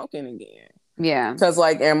started smoking again. Yeah. Cause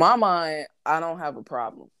like in my mind, I don't have a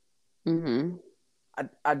problem. Mm-hmm.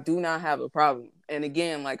 I do not have a problem. And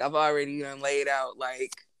again, like I've already laid out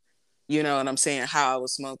like, you know what I'm saying, how I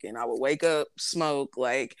was smoking. I would wake up, smoke.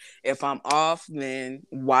 Like if I'm off, then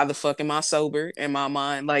why the fuck am I sober in my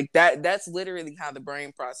mind? Like that's literally how the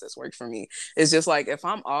brain process works for me. It's just like if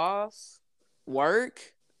I'm off work,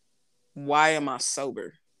 why am I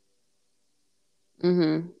sober?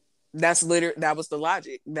 Mm-hmm. That was the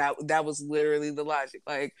logic. That was literally the logic.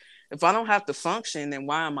 Like if I don't have to function, then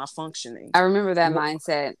why am I functioning? I remember that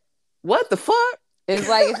mindset. What the fuck? It's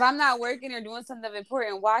like if I'm not working or doing something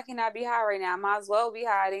important, why can I be high right now? I might as well be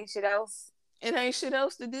high. It ain't shit else. It ain't shit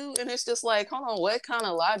else to do. And it's just like, hold on, what kind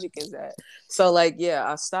of logic is that? So like,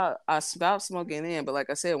 yeah, I stopped smoking then, but like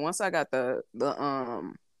I said, once I got the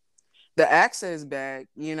access back,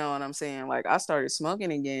 you know what I'm saying? Like I started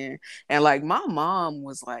smoking again. And like my mom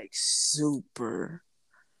was like super,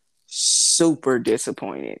 super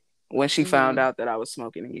disappointed when she found out that I was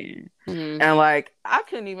smoking again. Mm-hmm. And like I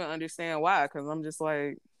couldn't even understand why, because I'm just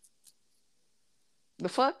like, the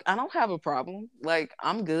fuck, I don't have a problem. Like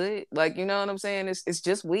I'm good. Like you know what I'm saying? It's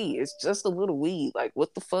just weed. It's just a little weed. Like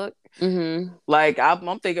what the fuck? Mm-hmm. Like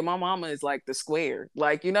I'm thinking my mama is like the square.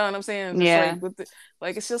 Like you know what I'm saying? Just Yeah. like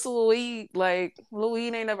like it's just a little weed. Like little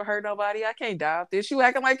weed ain't never hurt nobody. I can't die off this. You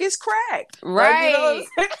acting like it's crack. Right. Like you know what I'm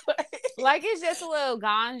saying? Like it's just a little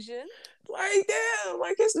ganja. Like damn.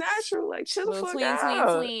 Like it's natural. Like chill the fuck Tween, tween,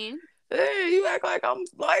 out. tween. Yeah, you act like I'm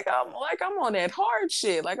on that hard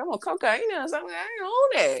shit. Like I'm on cocaine or something. I ain't on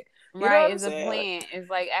that. You know Right, what I'm it's a saying? plant. It's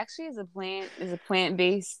like actually it's a plant. It's a plant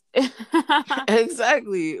based.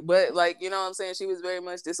 Exactly. But like, you know what I'm saying? She was very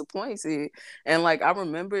much disappointed. And like I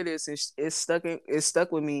remember this and it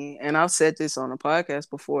stuck with me. And I've said this on a podcast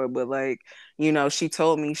before, but like, you know, she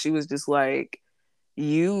told me, she was just like,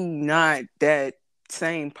 you not that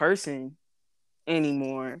same person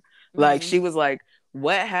anymore. Like she was like,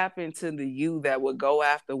 what happened to the you that would go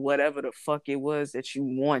after whatever the fuck it was that you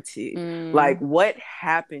wanted? Like what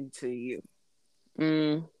happened to you?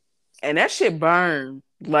 And that shit burned.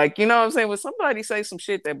 Like, you know what I'm saying? When somebody say some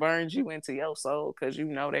shit that burns you into your soul because you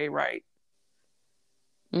know they right,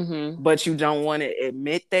 but you don't want to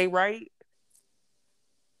admit they right.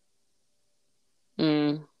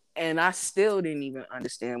 And I still didn't even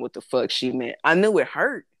understand what the fuck she meant. I knew it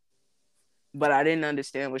hurt, but I didn't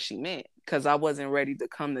understand what she meant because I wasn't ready to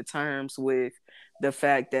come to terms with the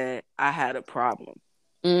fact that I had a problem.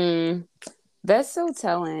 Mm, that's so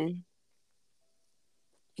telling.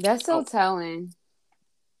 That's so Oh, telling.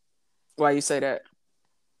 why you say that?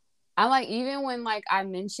 I'm like, even when like I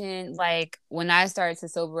mentioned like when I started to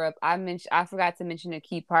sober up, I forgot to mention a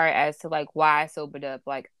key part as to like why I sobered up.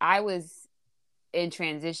 Like I was in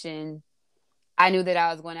transition. I knew that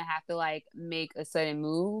I was going to have to like make a sudden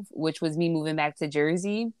move, which was me moving back to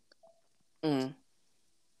Jersey. Mm,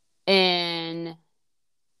 And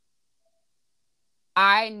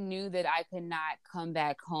I knew that I could not come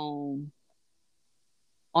back home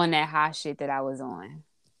on that hot shit that I was on.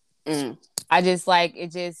 mm. I just like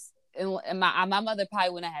it just and my mother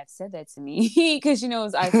probably wouldn't have said that to me because she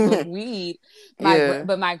knows I smoke weed. Yeah.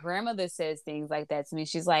 But my grandmother says things like that to me.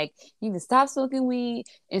 She's like, "You need to stop smoking weed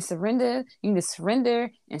and surrender. You need to surrender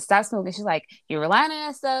and stop smoking." She's like, "You're relying on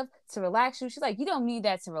that stuff to relax you." She's like, "You don't need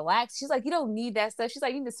that to relax." She's like, "You don't need that stuff." She's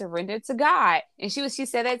like, "You need to surrender to God." And she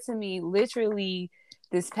said that to me literally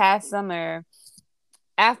this past summer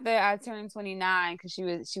after I turned 29 because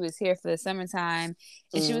she was here for the summertime,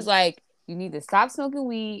 and she was Mm. like, "You need to stop smoking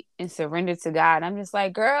weed and surrender to God." And I'm just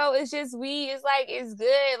like, "Girl, it's just weed. It's like it's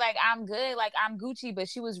good. Like I'm good. Like I'm Gucci." But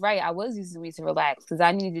she was right. I was using weed to relax because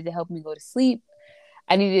I needed to help me go to sleep.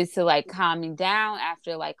 I needed to like calm me down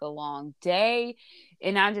after like a long day.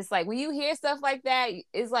 And I'm just like, when you hear stuff like that,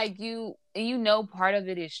 it's like part of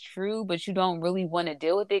it is true, but you don't really want to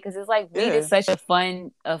deal with it because it's like weed is Yeah. such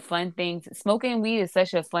a fun thing. Smoking weed is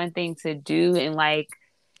such a fun thing to do, and like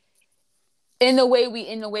in the way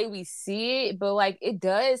we see it, but like it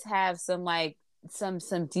does have some like some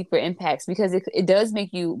deeper impacts because it does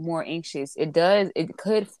make you more anxious. It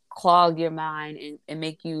could clog your mind and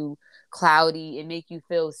make you cloudy and make you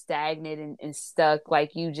feel stagnant and stuck,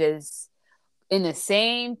 like you just in the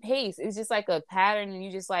same pace. It's just like a pattern, and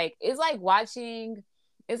you just like it's like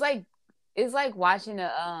it's like watching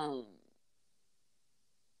a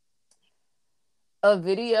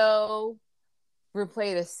video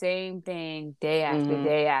replay the same thing day after Mm-hmm.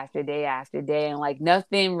 day after day after day, and like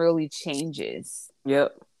nothing really changes.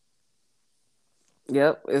 Yep.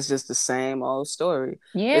 Yep. It's just the same old story.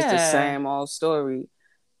 It's the Yeah. same old story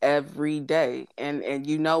every day. And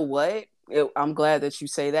you know what? I'm glad that you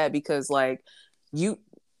say that because like you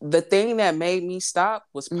the thing that made me stop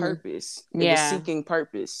was Mm. purpose. It was Yeah. seeking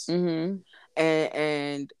purpose. Mm-hmm.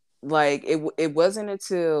 And like it wasn't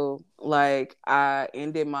until like I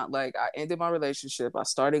ended my relationship. I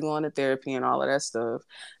started going to therapy and all of that stuff,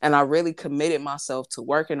 and I really committed myself to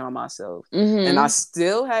working on myself. And I Mm-hmm.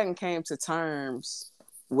 still hadn't came to terms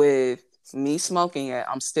with me smoking yet.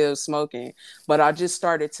 I'm still smoking, but I just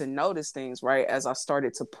started to notice things right as I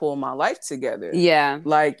started to pull my life together. Yeah.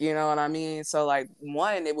 Like, you know what I mean? So like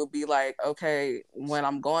one, it would be like, okay, when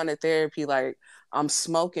I'm going to therapy, like I'm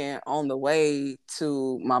smoking on the way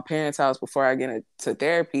to my parents' house before I get into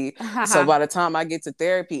therapy. So by the time I get to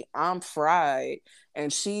therapy, I'm fried.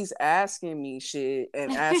 And she's asking me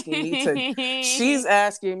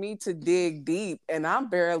to dig deep, and I'm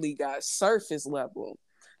barely got surface level.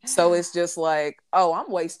 So it's just like, oh,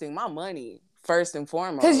 I'm wasting my money first and Cause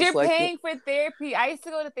foremost. you're Like, paying for therapy. I used to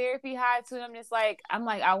go to therapy high too. And I'm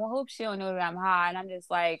like, I hope she don't know that I'm high. And I'm just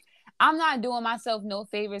like, I'm not doing myself no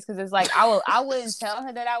favors because it's like I wouldn't tell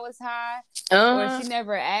her that I was high, or uh, she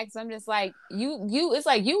never asked. I'm just like, it's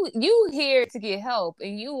like you here to get help,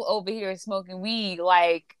 and you over here smoking weed.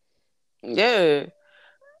 Like, yeah,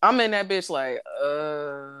 I'm in that bitch like,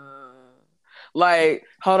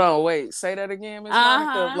 hold on, wait, say that again, Miss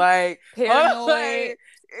Monica. uh huh, Like, hold on, paranoid. like,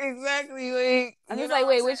 exactly, like, I'm you just know like, what I'm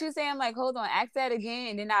wait, saying? what you saying? I'm like, hold on, ask that again.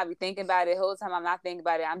 And then I'll be thinking about it. The whole time I'm not thinking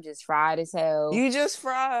about it. I'm just fried as hell. You just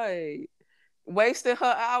fried, wasted her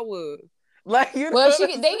hour. Like, you know Well, what I'm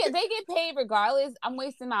saying? they get paid regardless. I'm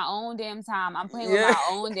wasting my own damn time. I'm playing with Yeah, my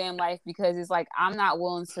own damn life because it's like I'm not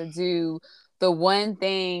willing to do the one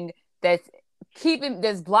thing that's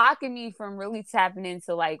that's blocking me from really tapping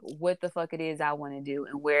into like what the fuck it is I want to do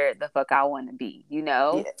and where the fuck I want to be, you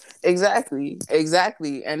know? yeah, exactly,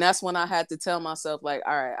 exactly. And that's when I had to tell myself, like,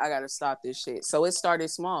 all right, I gotta stop this shit. So it started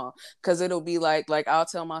small, because it'll be like I'll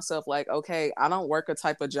tell myself, like, okay, I don't work a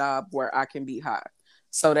type of job where I can be high,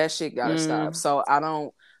 so that shit gotta stop. Mm, So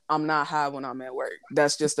I'm not high when I'm at work.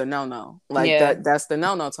 That's just a no. Like yeah. that's the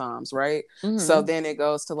no times, right? So Mm-hmm. then it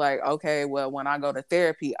goes to like, okay, well, when I go to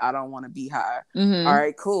therapy, I don't want to be high. All Mm-hmm.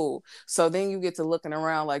 right, cool. So then you get to looking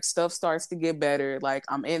around, like stuff starts to get better. Like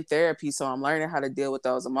I'm in therapy, so I'm learning how to deal with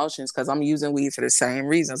those emotions because I'm using weed for the same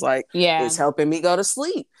reasons. Like Yeah. it's helping me go to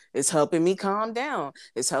sleep, it's helping me calm down,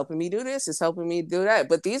 it's helping me do this, it's helping me do that.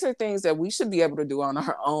 But these are things that we should be able to do on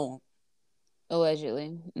our own.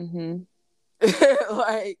 Allegedly. Mm-hmm.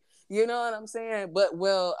 Like, You know what I'm saying? But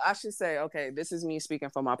well, I should say, okay, this is me speaking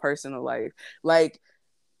from my personal life. Like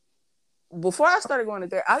before I started going to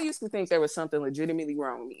therapy, I used to think there was something legitimately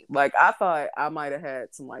wrong with me. Like I thought I might have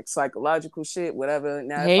had some like psychological shit, whatever.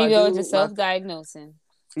 Now Here if you I go with do, your my self-diagnosing.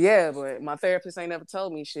 yeah, but my therapist ain't never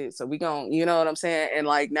told me shit. So we gon' you know what I'm saying? And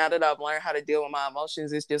like now that I've learned how to deal with my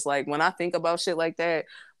emotions, it's just like when I think about shit like that,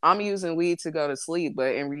 I'm using weed to go to sleep.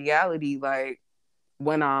 But in reality, like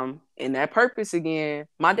when I'm in that purpose again,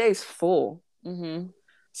 my day's full. Mm-hmm.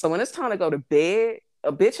 So when it's time to go to bed,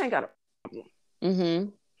 a bitch ain't got a problem. Mm-hmm.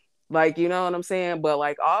 Like, you know what I'm saying? But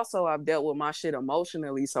like also I've dealt with my shit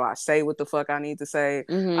emotionally. So I say what the fuck I need to say.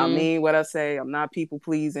 I Mm-hmm. mean what I say. I'm not people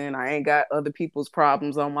pleasing. I ain't got other people's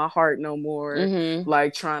problems on my heart no more. Mm-hmm.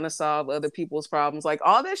 Like trying to solve other people's problems. Like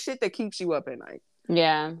all that shit that keeps you up at night.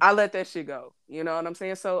 Yeah. I let that shit go. You know what I'm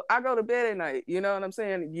saying? So I go to bed at night. You know what I'm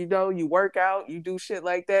saying? You know, you work out, you do shit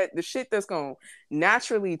like that. The shit that's gonna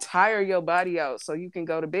naturally tire your body out so you can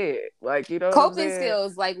go to bed. Like, you know what I'm Coping saying?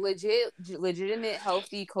 skills, like legitimate,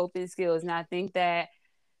 healthy coping skills. And I think that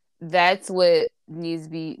that's what needs to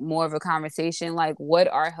be more of a conversation. Like, what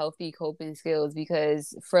are healthy coping skills?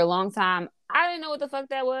 Because for a long time, I didn't know what the fuck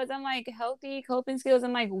that was. I'm like, healthy coping skills.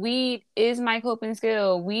 I'm like, weed is my coping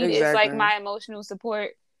skill. Weed is like Exactly. my emotional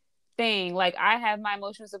support thing. Like, I have my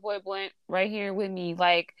emotional support blunt right here with me.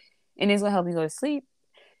 Like, and it's gonna help me go to sleep.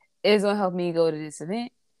 It's gonna help me go to this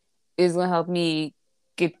event. It's gonna help me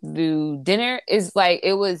get through dinner. It's like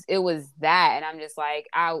it was that, and I'm just like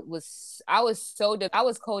I was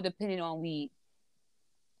codependent on weed.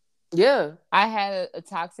 Yeah. I had a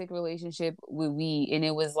toxic relationship with weed, and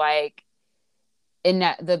it was like, and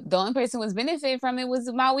that the only person who was benefiting from it was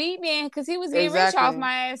my weed man because he was getting rich off Exactly.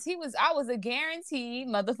 my ass. I was a guaranteed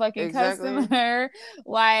motherfucking Exactly. customer.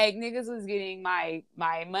 Like niggas was getting my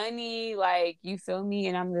money. Like you feel me?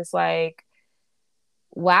 And I'm just like,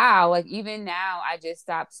 wow. Like even now, I just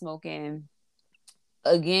stopped smoking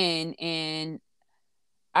again, and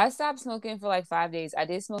I stopped smoking for like 5 days. I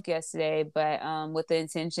did smoke yesterday, but with the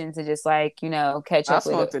intention to just like, catch I up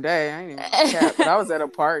with smoked today. I ain't even gonna cap, but I was at a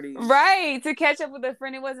party. right, to catch up with a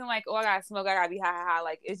friend. It wasn't like, oh, I gotta smoke, I gotta be high, high, high.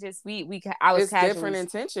 Like it's just I was It's casually, different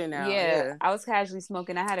intention now. yeah, Yeah. I was casually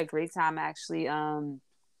smoking. I had a great time actually. Shout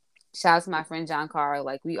out to my friend John Carr.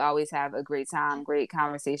 Like we always have a great time, great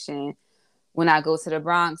conversation when I go to the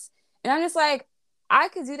Bronx. And I'm just like, I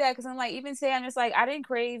could do that because I'm like, even today, I'm just like, I didn't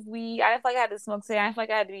crave weed. I didn't feel like I had to smoke today. I didn't feel like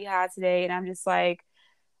I had to be high today. And I'm just like,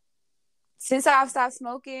 since I've stopped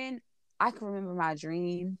smoking, I can remember my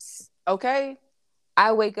dreams. Okay.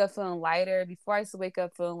 I wake up feeling lighter. Before I used to wake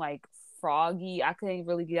up feeling like froggy. I couldn't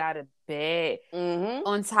really get out of bed. Mm-hmm.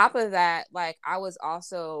 On top of that, like I was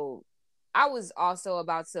also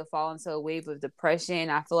about to fall into a wave of depression.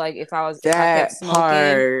 I feel like if I kept That smoking,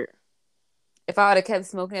 part. if I would have kept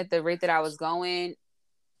smoking at the rate that I was going,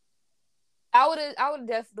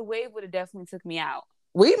 the wave would have definitely took me out.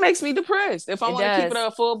 Weed makes me depressed if I It want to keep it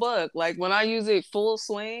does. a full buck. Like when I use it full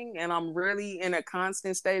swing and I'm really in a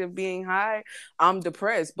constant state of being high, I'm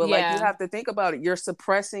depressed. But like you Yeah. have to think about it. You're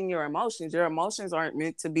suppressing your emotions. Your emotions aren't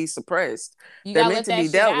meant to be suppressed. You They're gotta meant let to that be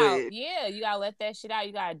shit dealt out. with. Yeah, you gotta let that shit out.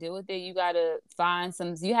 You gotta deal with it. You have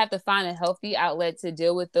to find a healthy outlet to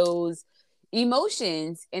deal with those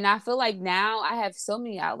emotions. And I feel like now I have so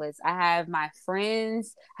many outlets. I have my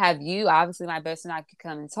friends, have you, obviously my best friend I could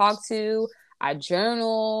come and talk to. I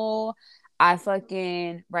journal. I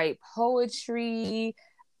fucking write poetry.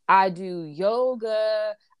 I do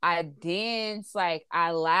yoga. I dance. Like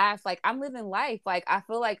I laugh. Like I'm living life. Like I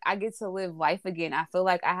feel like I get to live life again. I feel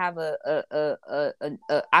like I have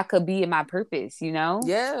I could be in my purpose. You know?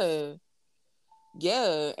 Yeah.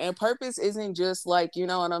 Yeah, and purpose isn't just like, you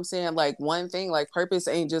know what I'm saying, like one thing. Like purpose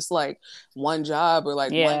ain't just like one job or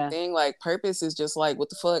like one Yeah. thing. Like purpose is just like what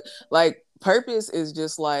the fuck. Like purpose is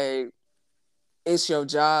just like it's your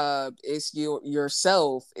job, it's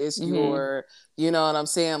yourself, it's Mm-hmm. your, you know what I'm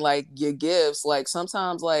saying, like your gifts. Like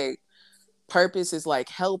sometimes like purpose is like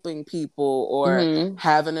helping people or Mm-hmm.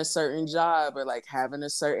 having a certain job or like having a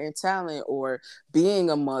certain talent or being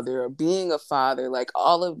a mother or being a father. Like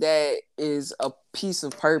all of that is a piece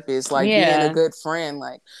of purpose. Like being a Yeah. good friend,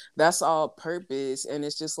 like that's all purpose. And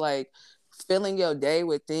it's just like filling your day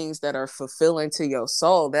with things that are fulfilling to your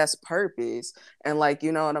soul. That's purpose. And like,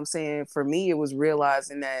 you know what I'm saying, for me it was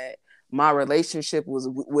realizing that my relationship was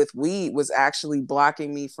with weed was actually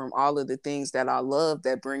blocking me from all of the things that I love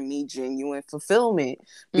that bring me genuine fulfillment,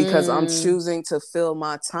 because I'm Mm. choosing to fill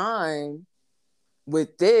my time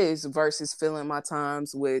with this versus filling my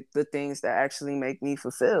times with the things that actually make me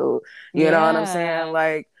fulfilled. You know what I'm saying? Yeah.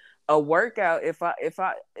 Like a workout, if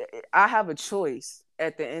I have a choice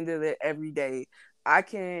at the end of it every day I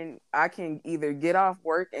can either get off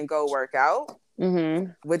work and go work out,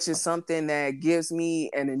 Mm-hmm. which is something that gives me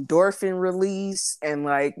an endorphin release and,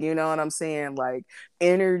 like, you know what I'm saying, like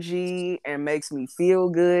energy, and makes me feel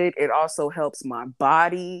good. It also helps my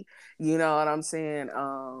body, you know what I'm saying?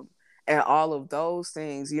 And all of those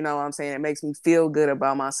things, you know what I'm saying? It makes me feel good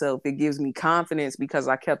about myself. It gives me confidence because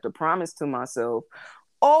I kept a promise to myself.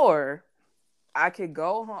 Or I could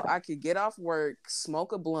go home, I could get off work,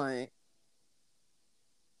 smoke a blunt,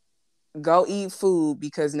 go eat food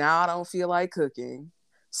because now I don't feel like cooking.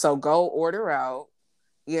 So go order out,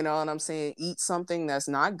 you know what I'm saying? Eat something that's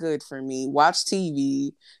not good for me, watch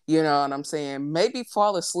TV, you know what I'm saying? Maybe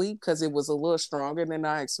fall asleep because it was a little stronger than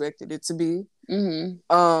I expected it to be.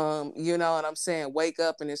 Mm-hmm. You know what I'm saying? Wake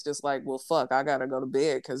up and it's just like, well, fuck, I gotta go to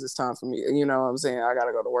bed because it's time for me. You know what I'm saying? I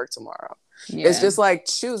gotta go to work tomorrow. It's Yeah. just like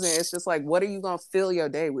choosing. It's just like, what are you gonna fill your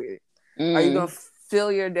day with? Are you gonna Mm.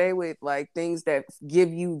 fill your day with like things that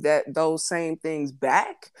give you those same things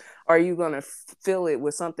back? Or are you gonna fill it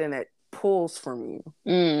with something that pulls from you?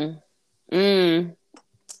 Mm. Mm.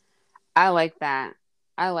 I like that.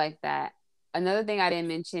 I like that. Another thing I didn't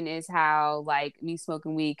mention is how like me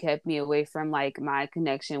smoking weed kept me away from like my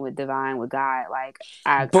connection with divine, with God. Like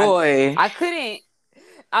I I Boy, I couldn't.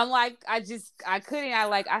 I'm like I couldn't. I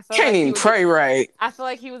felt can't like he even was. pray right. I feel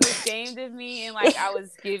like he was ashamed of me, and like I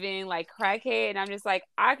was giving like crackhead, and I'm just like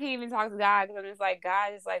I can't even talk to God because I'm just like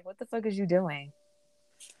God is like, what the fuck is you doing?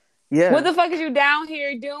 What Yeah. the fuck is you down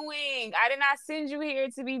here doing? I did not send you here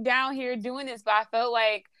to be down here doing this, but I felt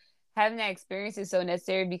like having that experience is so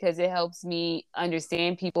necessary because it helps me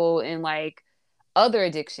understand people and like other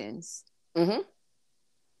addictions. Mm-hmm.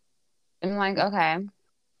 And I'm like, okay.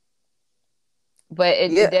 But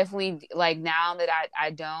it Yeah. definitely like now that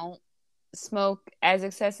I don't smoke as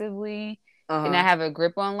excessively and I Uh-huh. have a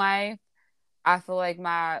grip on life, I feel like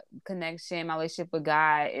my connection, my relationship with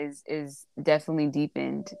God is definitely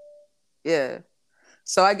deepened. Yeah.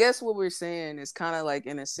 So I guess what we're saying is kind of like,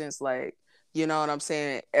 in a sense, like, you know what I'm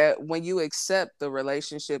saying? When you accept the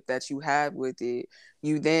relationship that you have with it,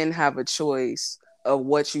 you then have a choice of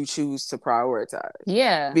what you choose to prioritize.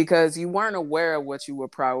 Yeah. Because you weren't aware of what you were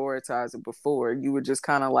prioritizing before. You were just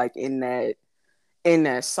kind of like in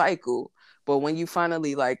that cycle. But when you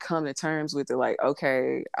finally like come to terms with it, like,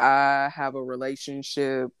 okay, I have a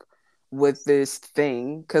relationship with this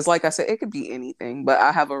thing, because like I said, it could be anything, but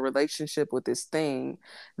I have a relationship with this thing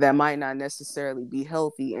that might not necessarily be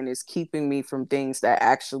healthy, and it's keeping me from things that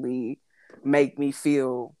actually make me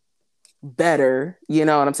feel better. You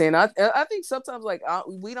know what I'm saying? I think sometimes like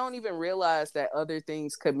we don't even realize that other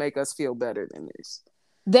things could make us feel better than this.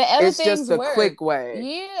 The other It's just things a work. quick way.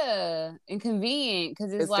 Yeah. And convenient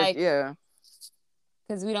because it's It's just, like, yeah.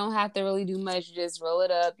 because we don't have to really do much. You just roll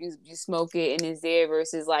it up, you smoke it, and it's there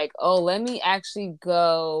versus like, oh, let me actually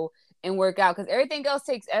go and work out because everything else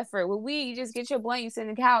takes effort. With weed, you just get your blunt, you sit on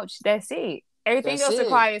the couch. That's it. Everything That's else it.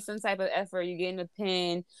 requires some type of effort. You getting a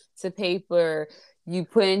pen to paper, you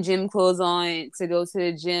putting gym clothes on to go to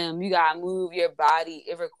the gym. You gotta move your body.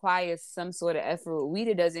 It requires some sort of effort. With weed,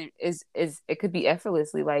 it doesn't. Is it could be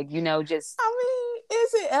effortlessly, like just. I mean,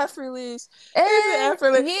 is it effortless? Is it Eh,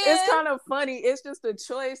 effortless? It's yeah. kind of funny. It's just a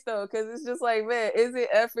choice though, because it's just like, man, is it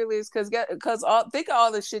effortless? Because all think of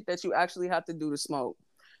all the shit that you actually have to do to smoke.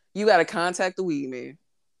 You got to contact the weed man.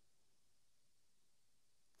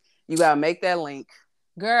 You got to make that link.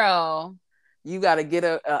 Girl. You got to get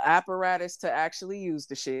a apparatus to actually use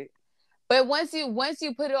the shit. But once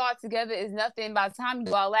you put it all together, it's nothing. By the time you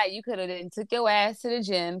do all that, you could have then took your ass to the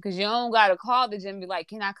gym because you don't gotta call the gym and be like,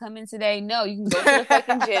 "Can I come in today?" No, you can go to the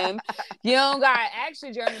fucking gym. You don't gotta ask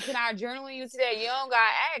your journal. Can I journal you today? You don't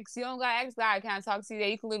gotta ask. You don't gotta ask God. Can I talk to you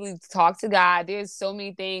today? You can literally talk to God. There's so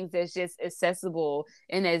many things that's just accessible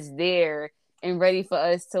and that's there and ready for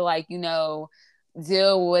us to deal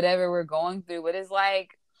with whatever we're going through. But it's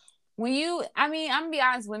like I'm gonna be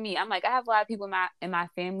honest with me. I'm like, I have a lot of people in my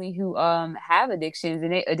family who have addictions,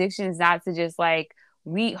 and addictions not to just like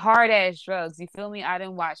we hard ass drugs. You feel me? I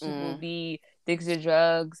didn't watch people Mm. be addicted to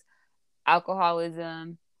drugs,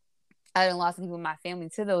 alcoholism. I didn't lost some people in my family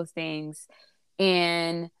to those things,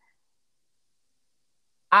 and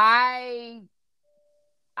I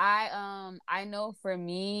I know for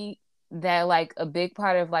me that like a big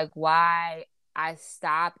part of like why I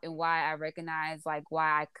stopped and why I recognize like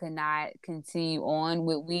why I could not continue on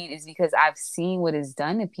with weed is because I've seen what it's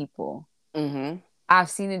done to people. Mm-hmm. I've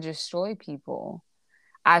seen it destroy people.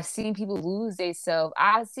 I've seen people lose themselves.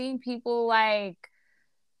 I've seen people like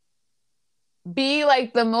be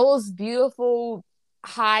like the most beautiful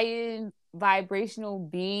high end vibrational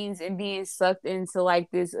beings and being sucked into like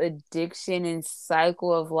this addiction and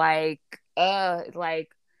cycle of like like,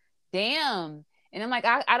 damn. And I'm like,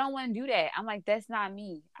 I don't want to do that. I'm like, that's not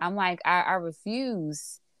me. I'm like, I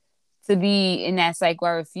refuse to be in that cycle.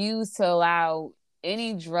 I refuse to allow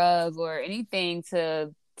any drug or anything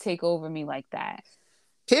to take over me like that.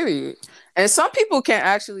 Period. And some people can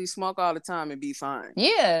actually smoke all the time and be fine.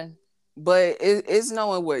 Yeah. But it's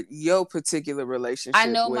knowing what your particular I relationship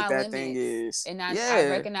know with my that thing limits, is. and I Yeah.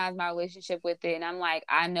 recognize my relationship with it, and I'm like,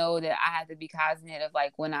 I know that I have to be cognizant of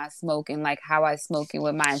like when I smoke and like how I smoke and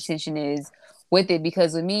what my intention is with it,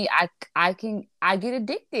 because with me, I get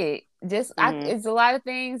addicted. It's a lot of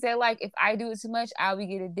things that like if I do it too much, I'll be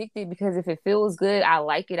get addicted, because if it feels good, I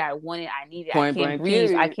like it, I want it, I need it, I Point can't blank,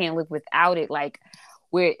 breathe, I period. can't live without it. Like,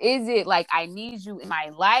 where is it? Like, I need you in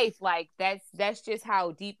my life. Like, that's just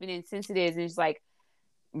how deep and intense it is. And it's like,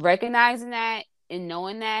 recognizing that and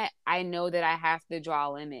knowing that, I know that I have to draw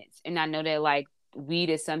limits. And I know that like weed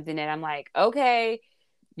is something that I'm like, okay,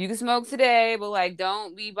 you can smoke today, but like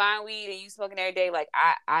don't be buying weed and you smoking every day. Like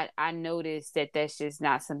I noticed that that's just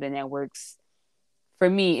not something that works for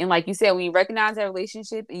me. And like you said, when you recognize that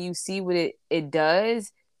relationship and you see what it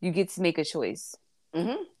does, you get to make a choice.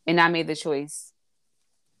 Mm-hmm. And I made the choice.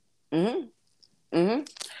 Mm-hmm. Mm-hmm.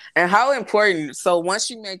 And how important, so once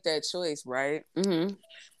you make that choice, right? Mm-hmm.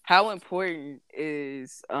 How important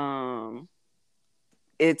is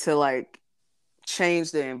it to like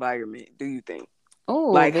change the environment, do you think?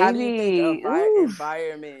 Oh, Like how do you think baby.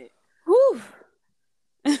 environment Whew.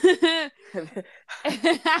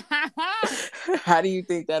 how do you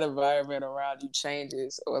think that environment around you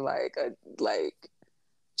changes or like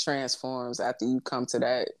transforms after you come to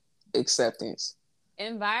that acceptance?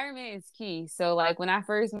 Environment is key. So like when I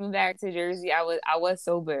first moved back to Jersey, I was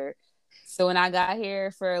sober. So when I got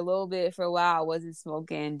here for a little bit, for a while, I wasn't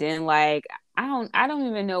smoking. Then like I don't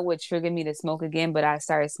even know what triggered me to smoke again, but I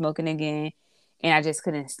started smoking again and I just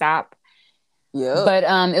couldn't stop. Yep. But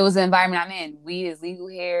it was the environment I'm in. Weed is legal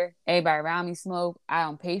here. Everybody around me smoke. I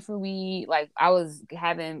don't pay for weed. Like I was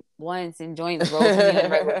having blunts and joints rolled to me on a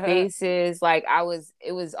regular basis. Like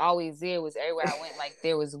it was always there. It was everywhere I went. Like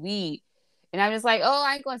there was weed. And I'm just like, oh,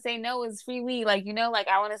 I ain't gonna say no, it's free weed. Like, you know, like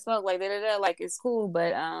I wanna smoke, like da da da, like it's cool.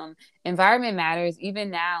 But environment matters. Even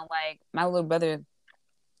now, like my little brother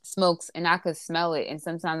smokes and I could smell it. And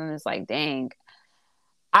sometimes I'm just like, dang,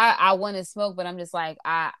 I want to smoke, but I'm just like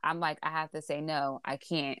I'm like I have to say no. I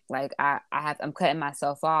can't. Like I'm cutting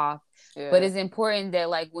myself off. Yeah. But it's important that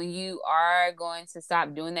like when you are going to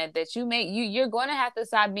stop doing that, that you're going to have to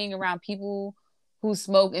stop being around people who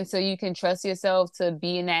smoke, and so you can trust yourself to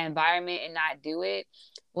be in that environment and not do it.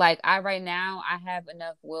 Like right now I have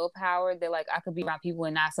enough willpower that like I could be around people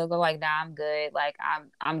and not smoke. Like nah, I'm good. Like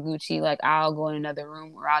I'm Gucci. Like I'll go in another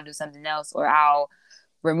room or I'll do something else or I'll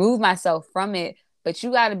remove myself from it. But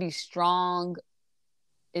you got to be strong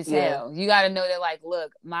as hell. You got to know that, like,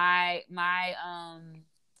 look, my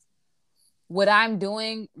what I'm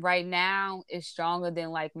doing right now is stronger than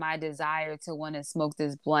like my desire to want to smoke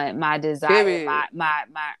this blunt. My desire,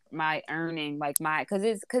 my earning, like because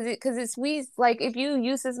it's weed. Like if you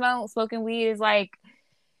used to smoking weed, is like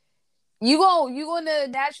you gonna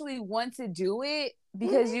naturally want to do it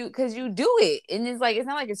because you do it, and it's like it's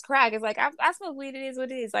not like it's crack. It's like I smoke weed. It is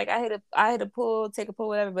what it is. Like I hit a pull, take a pull,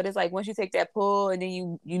 whatever. But it's like once you take that pull and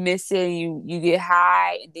then you miss it, and you get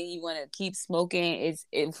high, and then you want to keep smoking.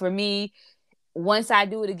 For me. Once I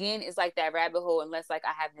do it again, it's like that rabbit hole. Unless like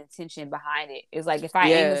I have an intention behind it. It's like if I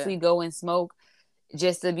aimlessly go and smoke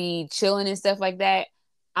just to be chilling and stuff like that,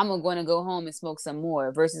 I'm going to go home and smoke some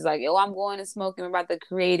more. Versus like, oh, I'm going to smoke and I'm about to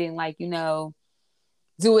create and like do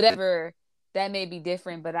whatever. That may be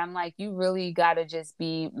different, but I'm like, you really got to just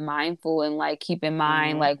be mindful and like keep in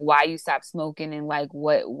mind like why you stop smoking and like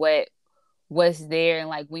what's there, and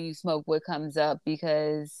like when you smoke what comes up,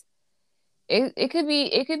 because it could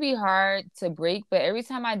be hard to break, but every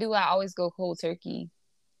time I do I always go cold turkey.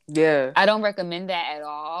 Yeah. I don't recommend that at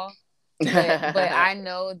all, but I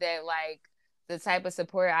know that like the type of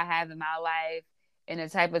support I have in my life and the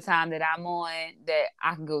type of time that I'm on, that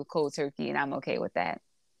I can go cold turkey and I'm okay with that.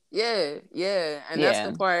 Yeah. And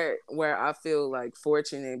that's the part where I feel like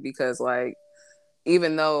fortunate, because like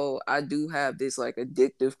even though I do have this like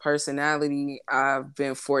addictive personality, I've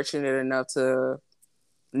been fortunate enough to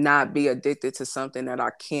not be addicted to something that I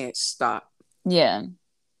can't stop. Yeah.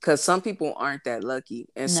 Because some people aren't that lucky.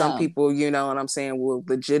 And some people, you know what I'm saying, will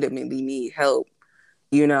legitimately need help,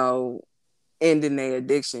 ending their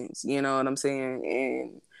addictions. You know what I'm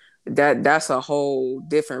saying? And that's a whole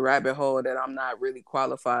different rabbit hole that I'm not really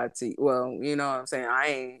qualified to. Well, you know what I'm saying?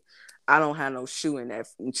 I don't have no shoe in that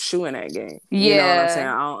game. Yeah. You know what I'm saying?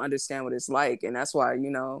 I don't understand what it's like. And that's why,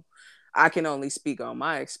 I can only speak on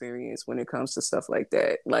my experience when it comes to stuff like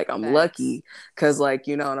that. Like I'm Facts. lucky because like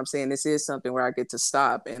you know what I'm saying. This is something where I get to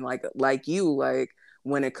stop and like you like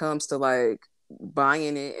when it comes to like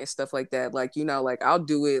buying it and stuff like that. Like you know like I'll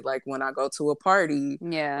do it like when I go to a party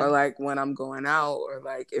Yeah. or like when I'm going out or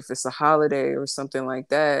like if it's a holiday or something like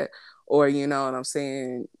that. Or you know what I'm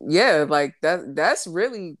saying? Yeah, like that's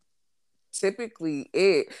really typically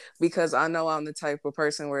it because I know I'm the type of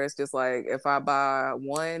person where it's just like if I buy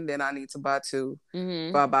one, then I need to buy two. If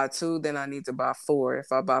Mm-hmm. I buy two, then I need to buy four.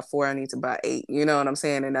 If I buy four, I need to buy eight. You know what I'm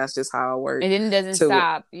saying? And that's just how I work. And then it doesn't To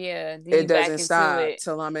stop. Yeah. Then it you back doesn't into stop it.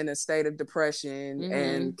 till I'm in a state of depression Mm-hmm.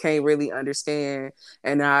 and can't really understand.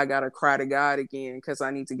 And now I gotta cry to God again because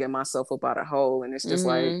I need to get myself up out of hole. And it's just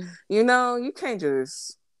like, Mm-hmm. you know, you can't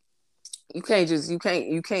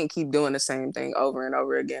keep doing the same thing over and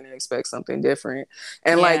over again and expect something different.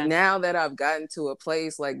 And like Yeah. now that I've gotten to a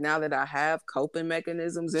place, like now that I have coping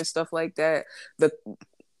mechanisms and stuff like that, the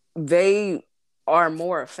they are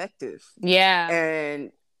more effective Yeah.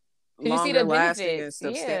 and Because you see the longer lasting and benefits.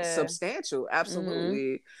 Yeah. substantial. Mm-hmm.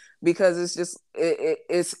 Absolutely, because it's just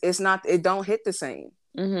it's not, it don't hit the same.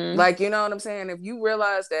 Mm-hmm. Like, you know what I'm saying? If you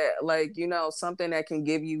realize that, like, you know, something that can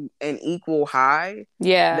give you an equal high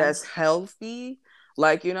Yeah. that's healthy,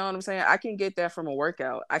 like, you know what I'm saying? I can get that from a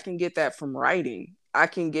workout. I can get that from writing. I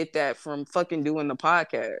can get that from fucking doing the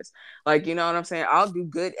podcast. Like, you know what I'm saying? I'll do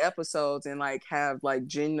good episodes and like have like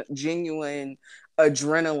genuine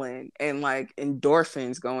adrenaline and like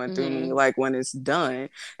endorphins going through me, Mm-hmm. like when it's done.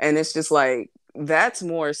 And it's just like, that's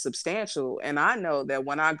more substantial. And I know that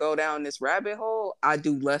when I go down this rabbit hole, I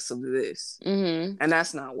do less of this. Mm-hmm. And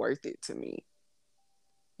that's not worth it to me.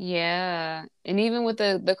 Yeah. And even with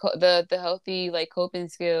the healthy like coping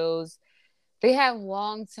skills, they have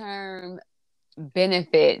long-term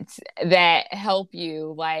benefits that help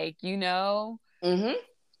you, like, Mm-hmm.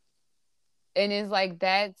 and it's like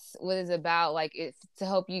that's what it's about, like it's to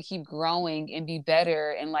help you keep growing and be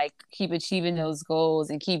better and like keep achieving those goals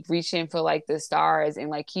and keep reaching for like the stars and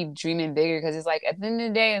like keep dreaming bigger, because it's like at the end of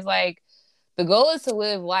the day it's like the goal is to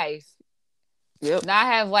live life, Yep. not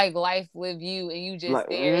have like life live you and you just Like,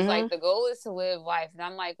 there. It's mm-hmm. like the goal is to live life. And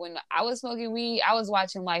I'm like, when I was smoking weed, I was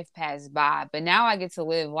watching life pass by. But now I get to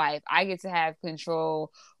live life. I get to have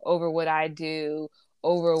control over what I do,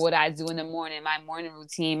 over what I do in the morning, my morning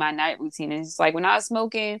routine, my night routine. And it's like when I was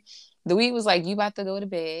smoking, the weed was like, you about to go to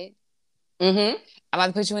bed. Mm-hmm. I'm about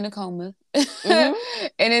to put you in a coma. And Mm-hmm.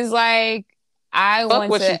 it's like, I Fuck want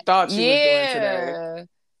what you to, thought you was doing today. yeah.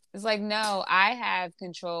 It's like, no, I have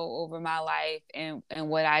control over my life and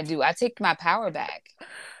what I do. I take my power back.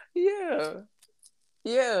 Yeah.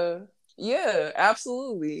 Yeah. Yeah,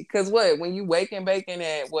 absolutely. Cause what, when you wake and baking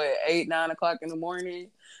at what, 8, 9 o'clock in the morning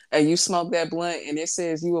and you smoke that blunt and it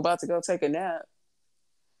says you about to go take a nap.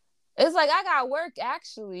 It's like I got work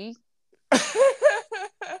actually.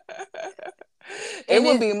 It And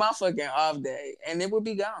would it, be my fucking off day and it would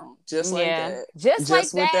be gone just like yeah, that. just like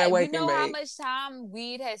Just with that that. You wake and know how bake. much time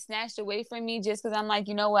weed has snatched away from me just because I'm like,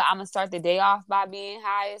 you know what? I'm gonna start the day off by being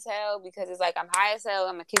high as hell, because it's like I'm high as hell.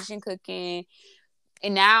 I'm a kitchen cooking.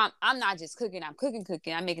 And now I'm not just cooking, I'm cooking.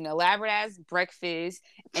 I'm making an elaborate ass breakfast.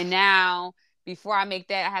 And now before I make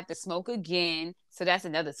that, I have to smoke again. So that's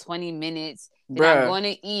another 20 minutes. Then I'm Bruh. going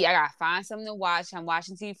to eat. I gotta find something to watch. I'm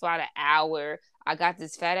watching TV for about an hour. I got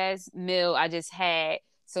this fat ass meal I just had.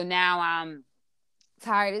 So now I'm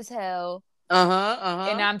tired as hell. Uh-huh.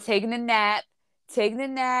 And Uh-huh. I'm taking a nap. Taking a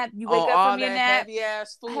nap. You wake On up all from your that nap, heavy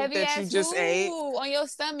ass food heavy that you ass just ate, food on your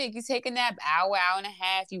stomach. You take a nap, hour and a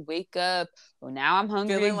half. You wake up. Well, now I'm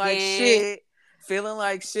hungry feeling like again. shit. Feeling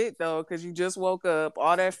like shit though, because you just woke up,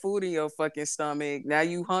 all that food in your fucking stomach. Now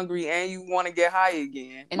you hungry and you want to get high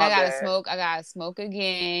again. And I My gotta bad. smoke. I gotta smoke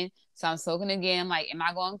again. So I'm smoking again. I'm like, am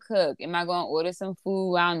I gonna cook? Am I gonna order some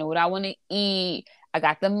food? I don't know what I want to eat. I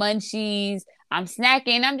got the munchies. I'm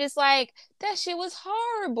snacking. I'm just like, that shit was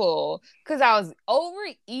horrible because I was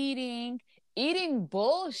overeating, eating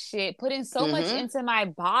bullshit, putting so much Mm-hmm. into my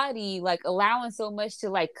body, like allowing so much to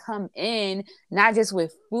like come in, not just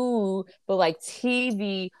with food, but like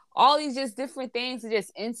TV, all these just different things to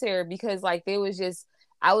just enter, because like they was just,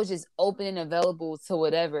 I was just open and available to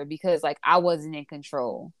whatever, because like I wasn't in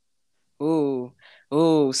control. Ooh,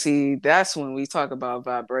 ooh. See, that's when we talk about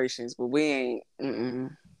vibrations, but we ain't.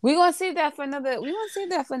 Mm-mm. We gonna save that for another. We gonna save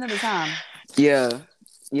that for another time. Yeah,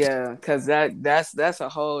 yeah. Cause that's a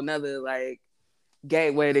whole nother like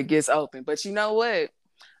gateway that gets open. But you know what?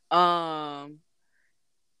 Um,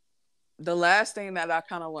 the last thing that I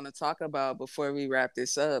kind of want to talk about before we wrap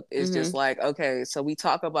this up is just Mm-hmm. like, okay, so we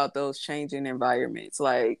talk about those changing environments,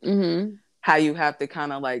 like Mm-hmm. how you have to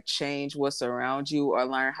kind of like change what's around you or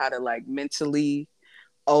learn how to like mentally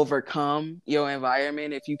overcome your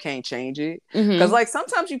environment if you can't change it. Because like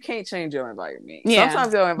sometimes you can't change your environment. Yeah.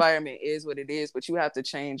 Sometimes your environment is what it is, but you have to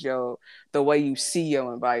change the way you see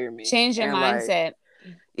your environment. Change your and like mindset.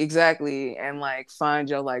 exactly, and like find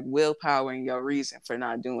your like willpower and your reason for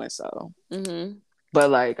not doing so. Mm-hmm. But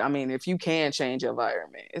like, I mean, if you can change your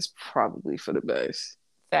environment, it's probably for the best.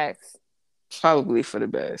 Facts. Probably for the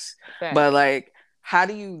best. But Facts. like, how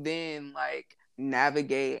do you then like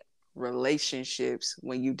navigate relationships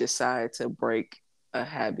when you decide to break a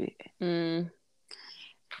habit?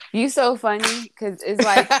 You so funny because it's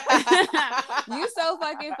like you so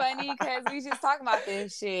fucking funny because we just talking about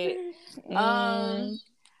this shit.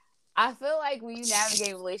 I feel like when you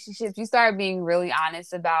navigate relationships, you start being really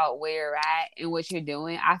honest about where you're at and what you're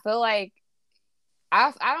doing. I feel like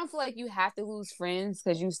I don't feel like you have to lose friends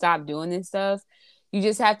because you stop doing this stuff. You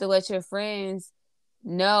just have to let your friends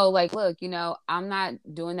know, like, look, you know, I'm not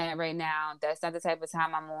doing that right now. That's not the type of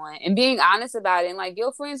time I'm on. And being honest about it. And like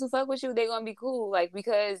your friends who fuck with you, they're gonna be cool. Like,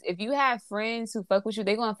 because if you have friends who fuck with you,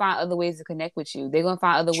 they're gonna find other ways to connect with you. They're gonna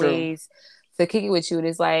find other True. ways to kick it with you. And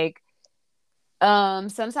it's like,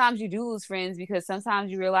 sometimes you do lose friends because sometimes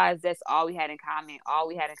you realize that's all we had in common. All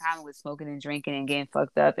we had in common was smoking and drinking and getting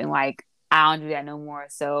fucked up. And like, I don't do that no more.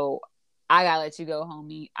 So I gotta let you go,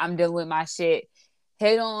 homie. I'm dealing with my shit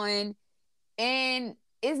head on. And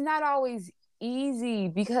it's not always easy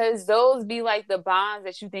because those be like the bonds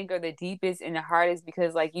that you think are the deepest and the hardest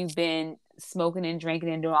because like you've been smoking and drinking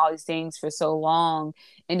and doing all these things for so long.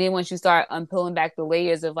 And then once you start unpulling back the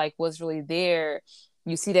layers of like what's really there,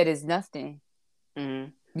 you see that it's nothing.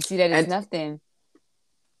 Mm-hmm. You see that it's nothing.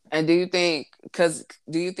 And do you think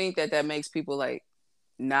that makes people like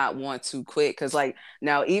not want to quit? Because like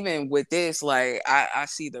now even with this, like I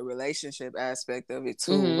see the relationship aspect of it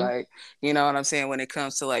too. Like, you know what I'm saying, when it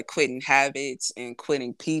comes to like quitting habits and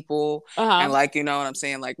quitting people and like, you know what I'm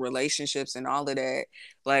saying, like relationships and all of that,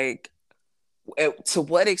 like to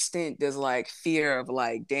what extent does like fear of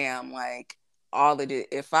like, damn, like all of it,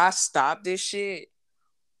 if I stop this shit,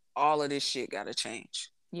 all of this shit gotta change?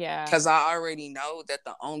 Yeah. Because I already know that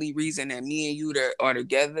the only reason that me and you are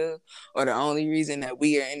together, or the only reason that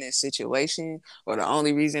we are in this situation, or the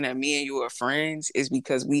only reason that me and you are friends is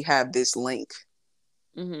because we have this link.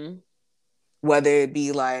 Whether it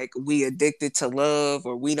be like we addicted to love,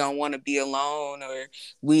 or we don't want to be alone, or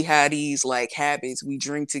we had these like habits, we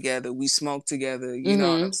drink together, we smoke together, you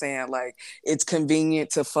know what I'm saying, like it's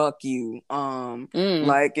convenient to fuck you,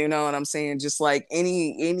 like, you know what I'm saying, just like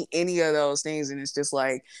any of those things. And it's just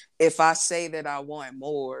like, if I say that I want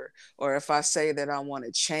more, or if I say that I want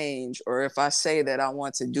to change, or if I say that I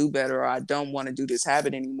want to do better, or I don't want to do this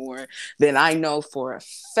habit anymore, then I know for a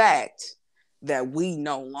fact that we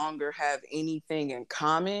no longer have anything in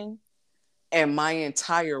common, and my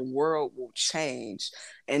entire world will change.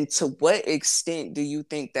 And to what extent do you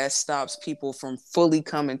think that stops people from fully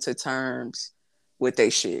coming to terms with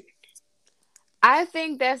their shit? I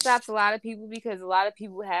think that stops a lot of people because a lot of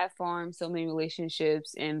people have formed so many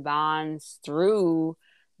relationships and bonds through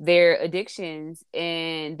their addictions,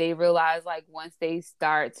 and they realize like once they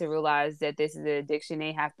start to realize that this is an addiction,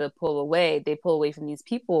 they have to pull away. They pull away from these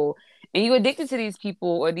people, and you addicted to these people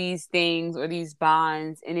or these things or these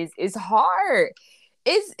bonds, and it's hard.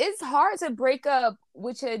 It's hard to break up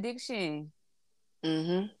with your addiction.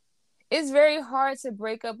 It's very hard to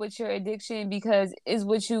break up with your addiction because it's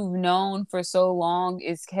what you've known for so long.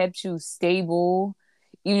 It's kept you stable.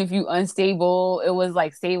 Even if you unstable, it was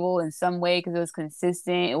like stable in some way because it was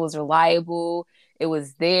consistent. It was reliable. It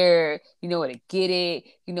was there. You know where to get it.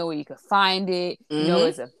 You know where you could find it. You know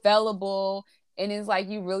it's available. And it's like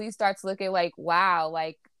you really start to look at like, wow,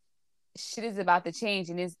 like shit is about to change.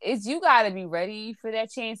 And it's you got to be ready for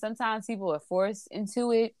that change. Sometimes people are forced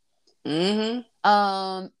into it. And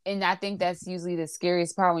I think that's usually the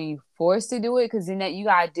scariest part when you forced to do it, because then that you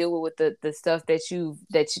gotta deal with the stuff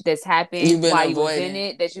that's happened while you was in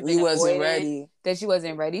it, that you've been avoiding, that you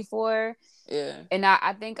wasn't ready for. Yeah. And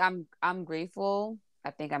I think I'm grateful. I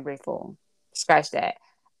think I'm grateful. Scratch that.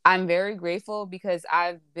 I'm very grateful because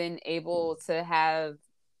I've been able to have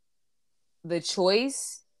the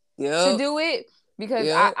choice to do it, because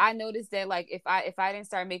I noticed that like if I didn't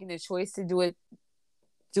start making the choice to do it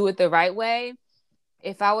the right way,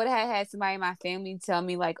 if I would have had somebody in my family tell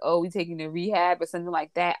me like, oh, we taking to rehab or something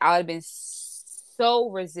like that, I would have been so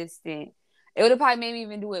resistant. It would have probably made me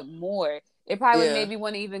even do it more. It probably would have made me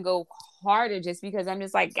want to even go harder, just because I'm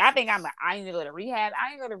just like, I need to go to rehab. I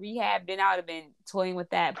didn't go to rehab. Then I would have been toying with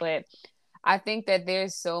that. But I think that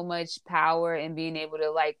there's so much power in being able to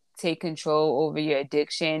like take control over your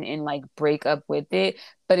addiction and like break up with it,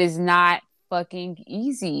 but it's not fucking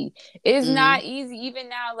easy. It's Mm-hmm. not easy even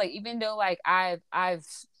now, like even though like I've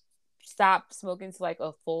stopped smoking to like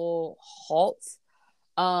a full halt.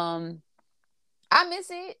 Um I miss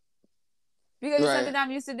it because it's Right. something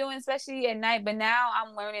I'm used to doing, especially at night. But now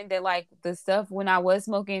I'm learning that like the stuff when I was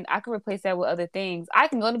smoking, I can replace that with other things. I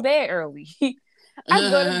can go to bed early. I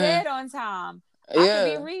can go to bed on time. I could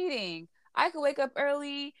be Yeah. reading. I could wake up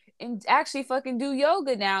early and actually fucking do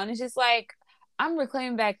yoga now. And it's just like I'm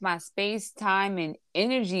reclaiming back my space, time, and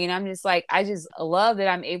energy. And I'm just like, I just love that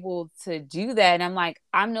I'm able to do that. And I'm like,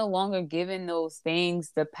 I'm no longer giving those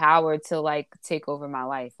things the power to like take over my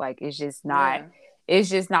life. Like Yeah. it's just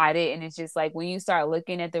not it. And it's just like when you start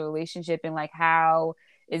looking at the relationship and like how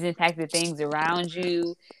it's impacted things around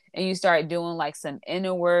you, and you start doing like some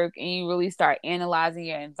inner work and you really start analyzing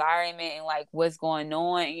your environment and like what's going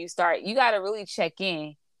on, and you got to really check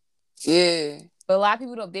in. Yeah. But a lot of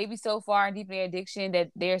people don't, they be so far deep in their addiction that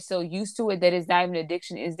they're so used to it that it's not even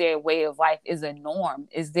addiction, is their way of life, is a norm,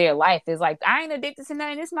 is their life. It's like, I ain't addicted to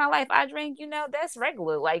nothing, it's my life, I drink, that's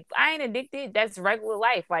regular. Like I ain't addicted, that's regular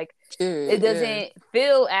life. Like it Period. Yeah. doesn't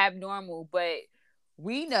feel abnormal, but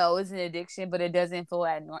we know it's an addiction, but it doesn't feel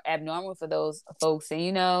abnormal for those folks.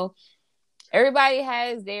 And everybody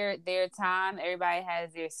has their time, everybody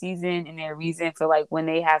has their season and their reason for like when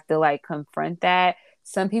they have to like confront that.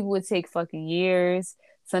 Some people would take fucking years,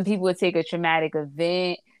 some people would take a traumatic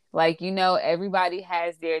event. Like everybody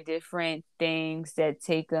has their different things that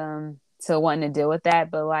take them to wanting to deal with that.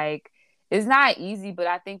 But like it's not easy, but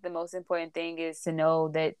I think the most important thing is to know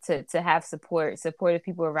that to have supportive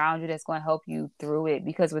people around you that's going to help you through it,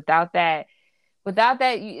 because without that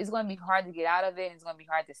it's going to be hard to get out of it, and it's going to be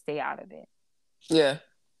hard to stay out of it. Yeah.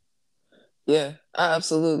 Yeah. I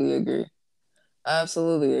absolutely agree. I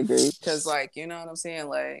absolutely agree. Cause like, you know what I'm saying?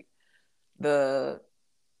 Like the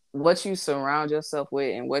what you surround yourself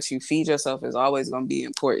with and what you feed yourself is always gonna be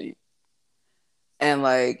important. And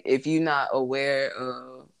like if you're not aware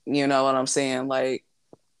of, you know what I'm saying, like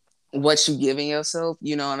what you giving yourself,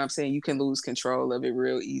 you know what I'm saying, you can lose control of it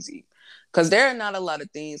real easy. Cause there are not a lot of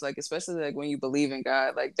things, like especially like when you believe in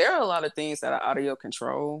God, like there are a lot of things that are out of your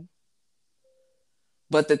control.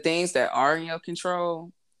 But the things that are in your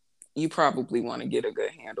control, you probably want to get a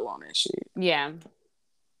good handle on that shit. Yeah.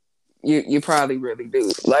 You probably really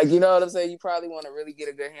do. Like, you know what I'm saying? You probably want to really get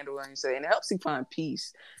a good handle on yourself. And it helps you find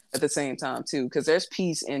peace at the same time, too. Because there's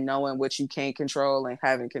peace in knowing what you can't control and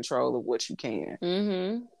having control of what you can.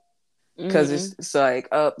 Mm-hmm. Because Mm-hmm. it's like,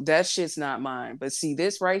 that shit's not mine. But see,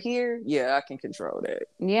 this right here, yeah, I can control that.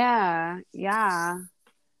 Yeah. Yeah.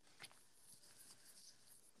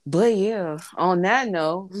 But yeah, on that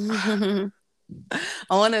note, I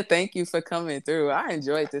want to thank you for coming through. I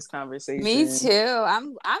enjoyed this Me conversation. too.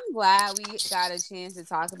 I'm glad we got a chance to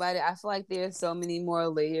talk about it. I feel like there's so many more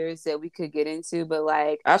layers that we could get into, but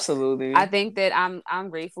like I Absolutely. think that I'm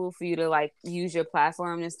grateful for you to like use your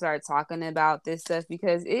platform and start talking about this stuff,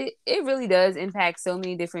 because it really does impact so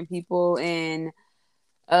many different people, and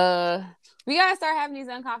uh we gotta start having these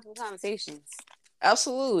uncomfortable conversations.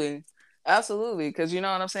 Absolutely. Absolutely. Because you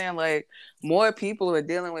know what I'm saying? Like, more people are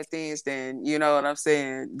dealing with things than, you know what I'm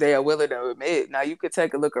saying, they are willing to admit. Now, you could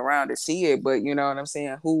take a look around to see it, but you know what I'm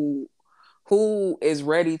saying? Who is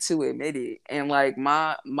ready to admit it? And like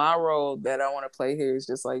my role that I want to play here is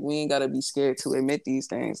just like, we ain't gotta be scared to admit these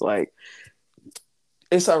things. Like,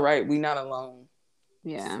 it's all right. We not alone.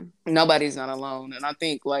 Yeah. Nobody's not alone. And I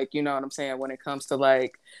think, like, you know what I'm saying, when it comes to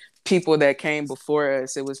like people that came before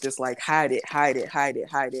us, it was just like, hide it, hide it, hide it,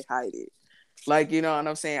 hide it, hide it. Like, you know what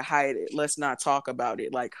I'm saying, hide it, let's not talk about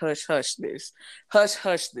it. Like, hush hush this,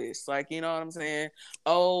 hush this. Like, you know what I'm saying,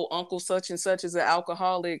 oh, uncle such and such is an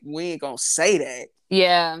alcoholic, we ain't gonna say that.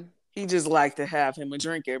 Yeah. He just liked to have him a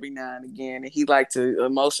drink every now and again, and he liked to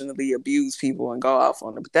emotionally abuse people and go off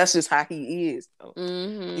on them. But that's just how he is, though. You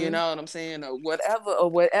Mm-hmm. know what I'm saying? Or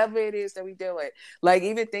whatever it is that we deal with. Like,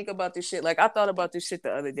 even think about this shit. Like, I thought about this shit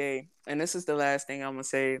the other day, and this is the last thing I'm gonna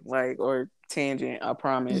say, like, or tangent, I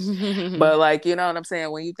promise. But like, you know what I'm saying?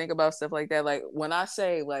 When you think about stuff like that, like when I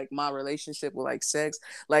say like my relationship with like sex,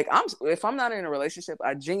 like if I'm not in a relationship,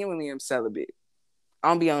 I genuinely am celibate. I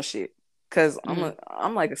don't be on shit. Cause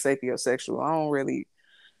I'm like a sapiosexual. I don't really,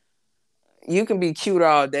 you can be cute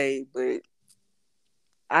all day, but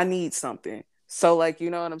I need something. So like, you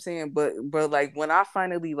know what I'm saying? But like when I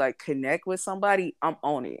finally like connect with somebody, I'm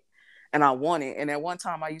on it. And I want it. And at one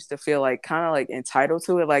time I used to feel like kind of like entitled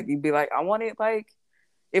to it. Like you'd be like, I want it. Like,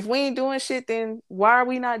 if we ain't doing shit, then why are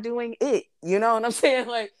we not doing it? You know what I'm saying?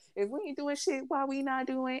 Like, If we ain't doing shit, why we not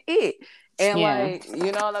doing it? And Yeah. like,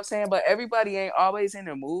 you know what I'm saying? But everybody ain't always in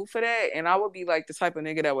the mood for that. And I would be like the type of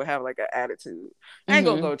nigga that would have like an attitude. I ain't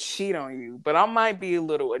gonna Mm-hmm. go cheat on you, but I might be a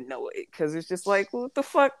little annoyed because it's just like, what the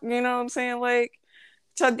fuck? You know what I'm saying? Like,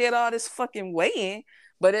 I did all this fucking waiting,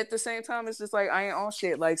 but at the same time, it's just like I ain't on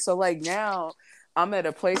shit. Like, so like now I'm at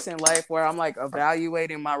a place in life where I'm like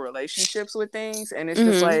evaluating my relationships with things, and it's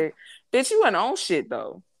just Mm-hmm. like, bitch, you ain't on shit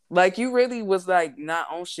though. Like you really was like not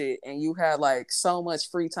on shit, and you had like so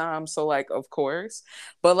much free time. So like, of course,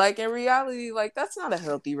 but like in reality, like that's not a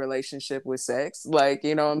healthy relationship with sex. Like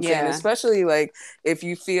you know what I'm saying? Yeah. Especially like if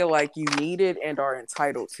you feel like you need it and are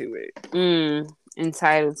entitled to it.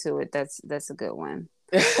 Entitled to it. That's a good one.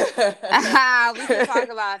 We can talk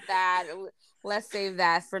about that. Let's save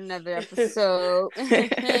that for another episode.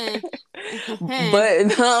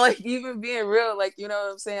 But no, like even being real, like you know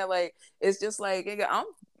what I'm saying, like it's just like I'm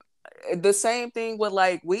the same thing with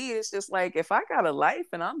like weed. It's just like if I got a life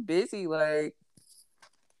and I'm busy, like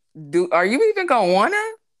are you even gonna wanna?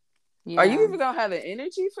 Are you Yeah. even gonna have the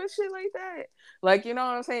energy for shit like that? Like you know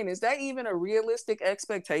what I'm saying? Is that even a realistic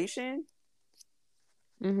expectation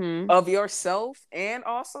Mm-hmm. of yourself and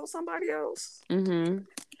also somebody else? Mm-hmm.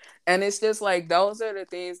 And it's just like those are the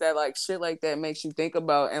things that like shit like that makes you think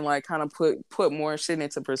about and like kind of put more shit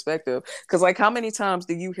into perspective. Because like how many times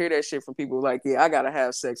do you hear that shit from people like, yeah, I gotta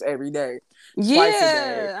have sex every day, twice a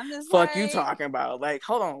day? Yeah. I'm just Fuck you like, talking about? Like,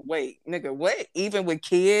 hold on, wait, nigga, what? Even with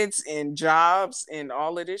kids and jobs and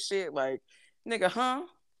all of this shit, like, nigga, huh?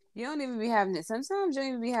 you don't even be having it. Sometimes you don't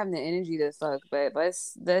even be having the energy to fuck, but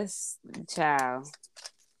that's child.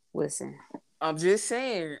 Listen. I'm just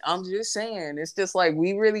saying. I'm just saying. It's just like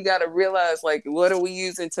we really got to realize like what are we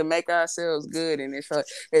using to make ourselves good, and if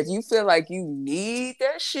you feel like you need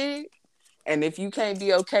that shit, and if you can't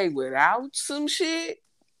be okay without some shit,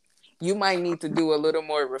 you might need to do a little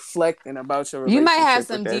more reflecting about your You might have relationship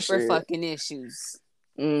with some that deeper shit. fucking issues.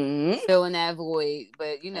 Mm-hmm. Filling that void.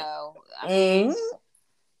 But I mean, Mm-hmm.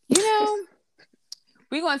 you know,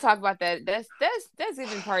 we're gonna talk about that. That's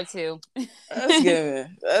even part two.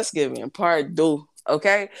 That's giving part two.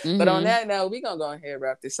 Okay, but on Mm-hmm. that note, we gonna go ahead and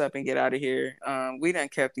wrap this up and get out of here. We done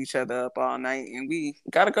kept each other up all night, and we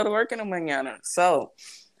gotta go to work in the mañana. So,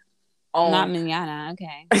 Not on manana,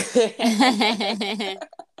 okay.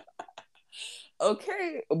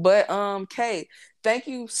 okay, but Kay, thank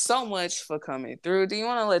you so much for coming through. Do you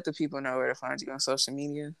want to let the people know where to find you on social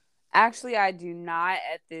media? Actually, I do not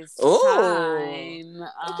at this Oh, time.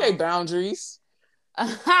 okay, boundaries. I'm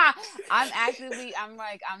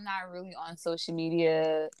not really on social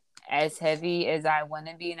media as heavy as I want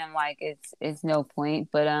to be, and I'm like, it's no point.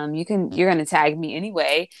 But you're gonna tag me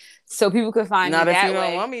anyway, so people could find me Not if you that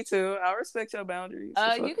don't way. want me to. I respect your boundaries. The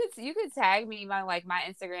fuck? You could tag me. My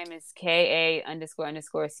Instagram is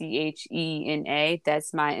KA__CHENA.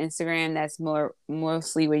 That's my Instagram. That's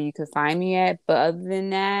mostly where you could find me at. But other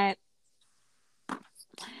than that,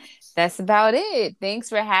 that's about it. Thanks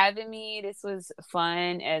for having me. This was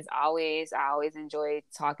fun as always. I always enjoy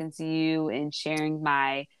talking to you and sharing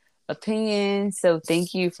my opinions. So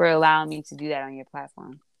thank you for allowing me to do that on your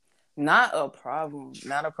platform. Not a problem.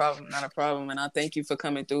 Not a problem. Not a problem. And I thank you for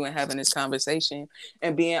coming through and having this conversation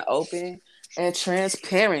and being open and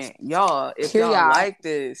transparent. Y'all, if y'all Period. like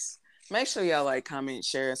this, make sure y'all like, comment,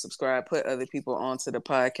 share, and subscribe. Put other people onto the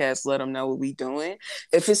podcast. Let them know what we doing.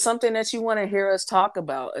 If it's something that you want to hear us talk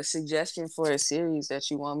about, a suggestion for a series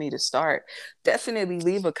that you want me to start, definitely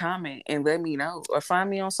leave a comment and let me know. Or find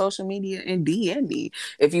me on social media and DM me.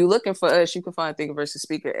 If you're looking for us, you can find Thinker versus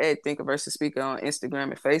Speaker at Thinker versus Speaker on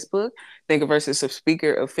Instagram and Facebook. Thinker versus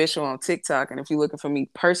Speaker official on TikTok. And if you're looking for me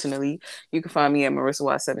personally, you can find me at Marissa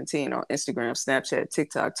Y17 on Instagram, Snapchat,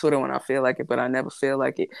 TikTok, Twitter when I feel like it, but I never feel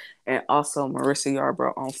like it. And also Marissa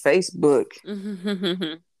Yarbrough on Facebook.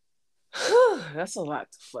 That's a lot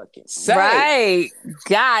to fucking say. Right.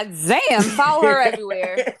 God damn. Follow her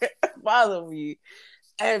everywhere. Follow me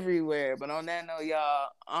everywhere. But on that note, y'all,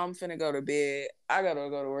 I'm finna go to bed. I gotta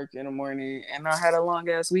go to work in the morning, and I had a long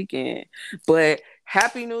ass weekend. But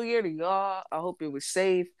happy New Year to y'all. I hope it was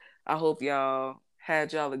safe. I hope y'all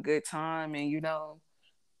had y'all a good time, and y'all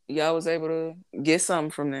was able to get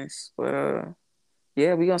something from this. But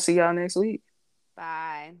yeah, we gonna see y'all next week.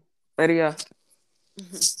 Bye. Later, y'all.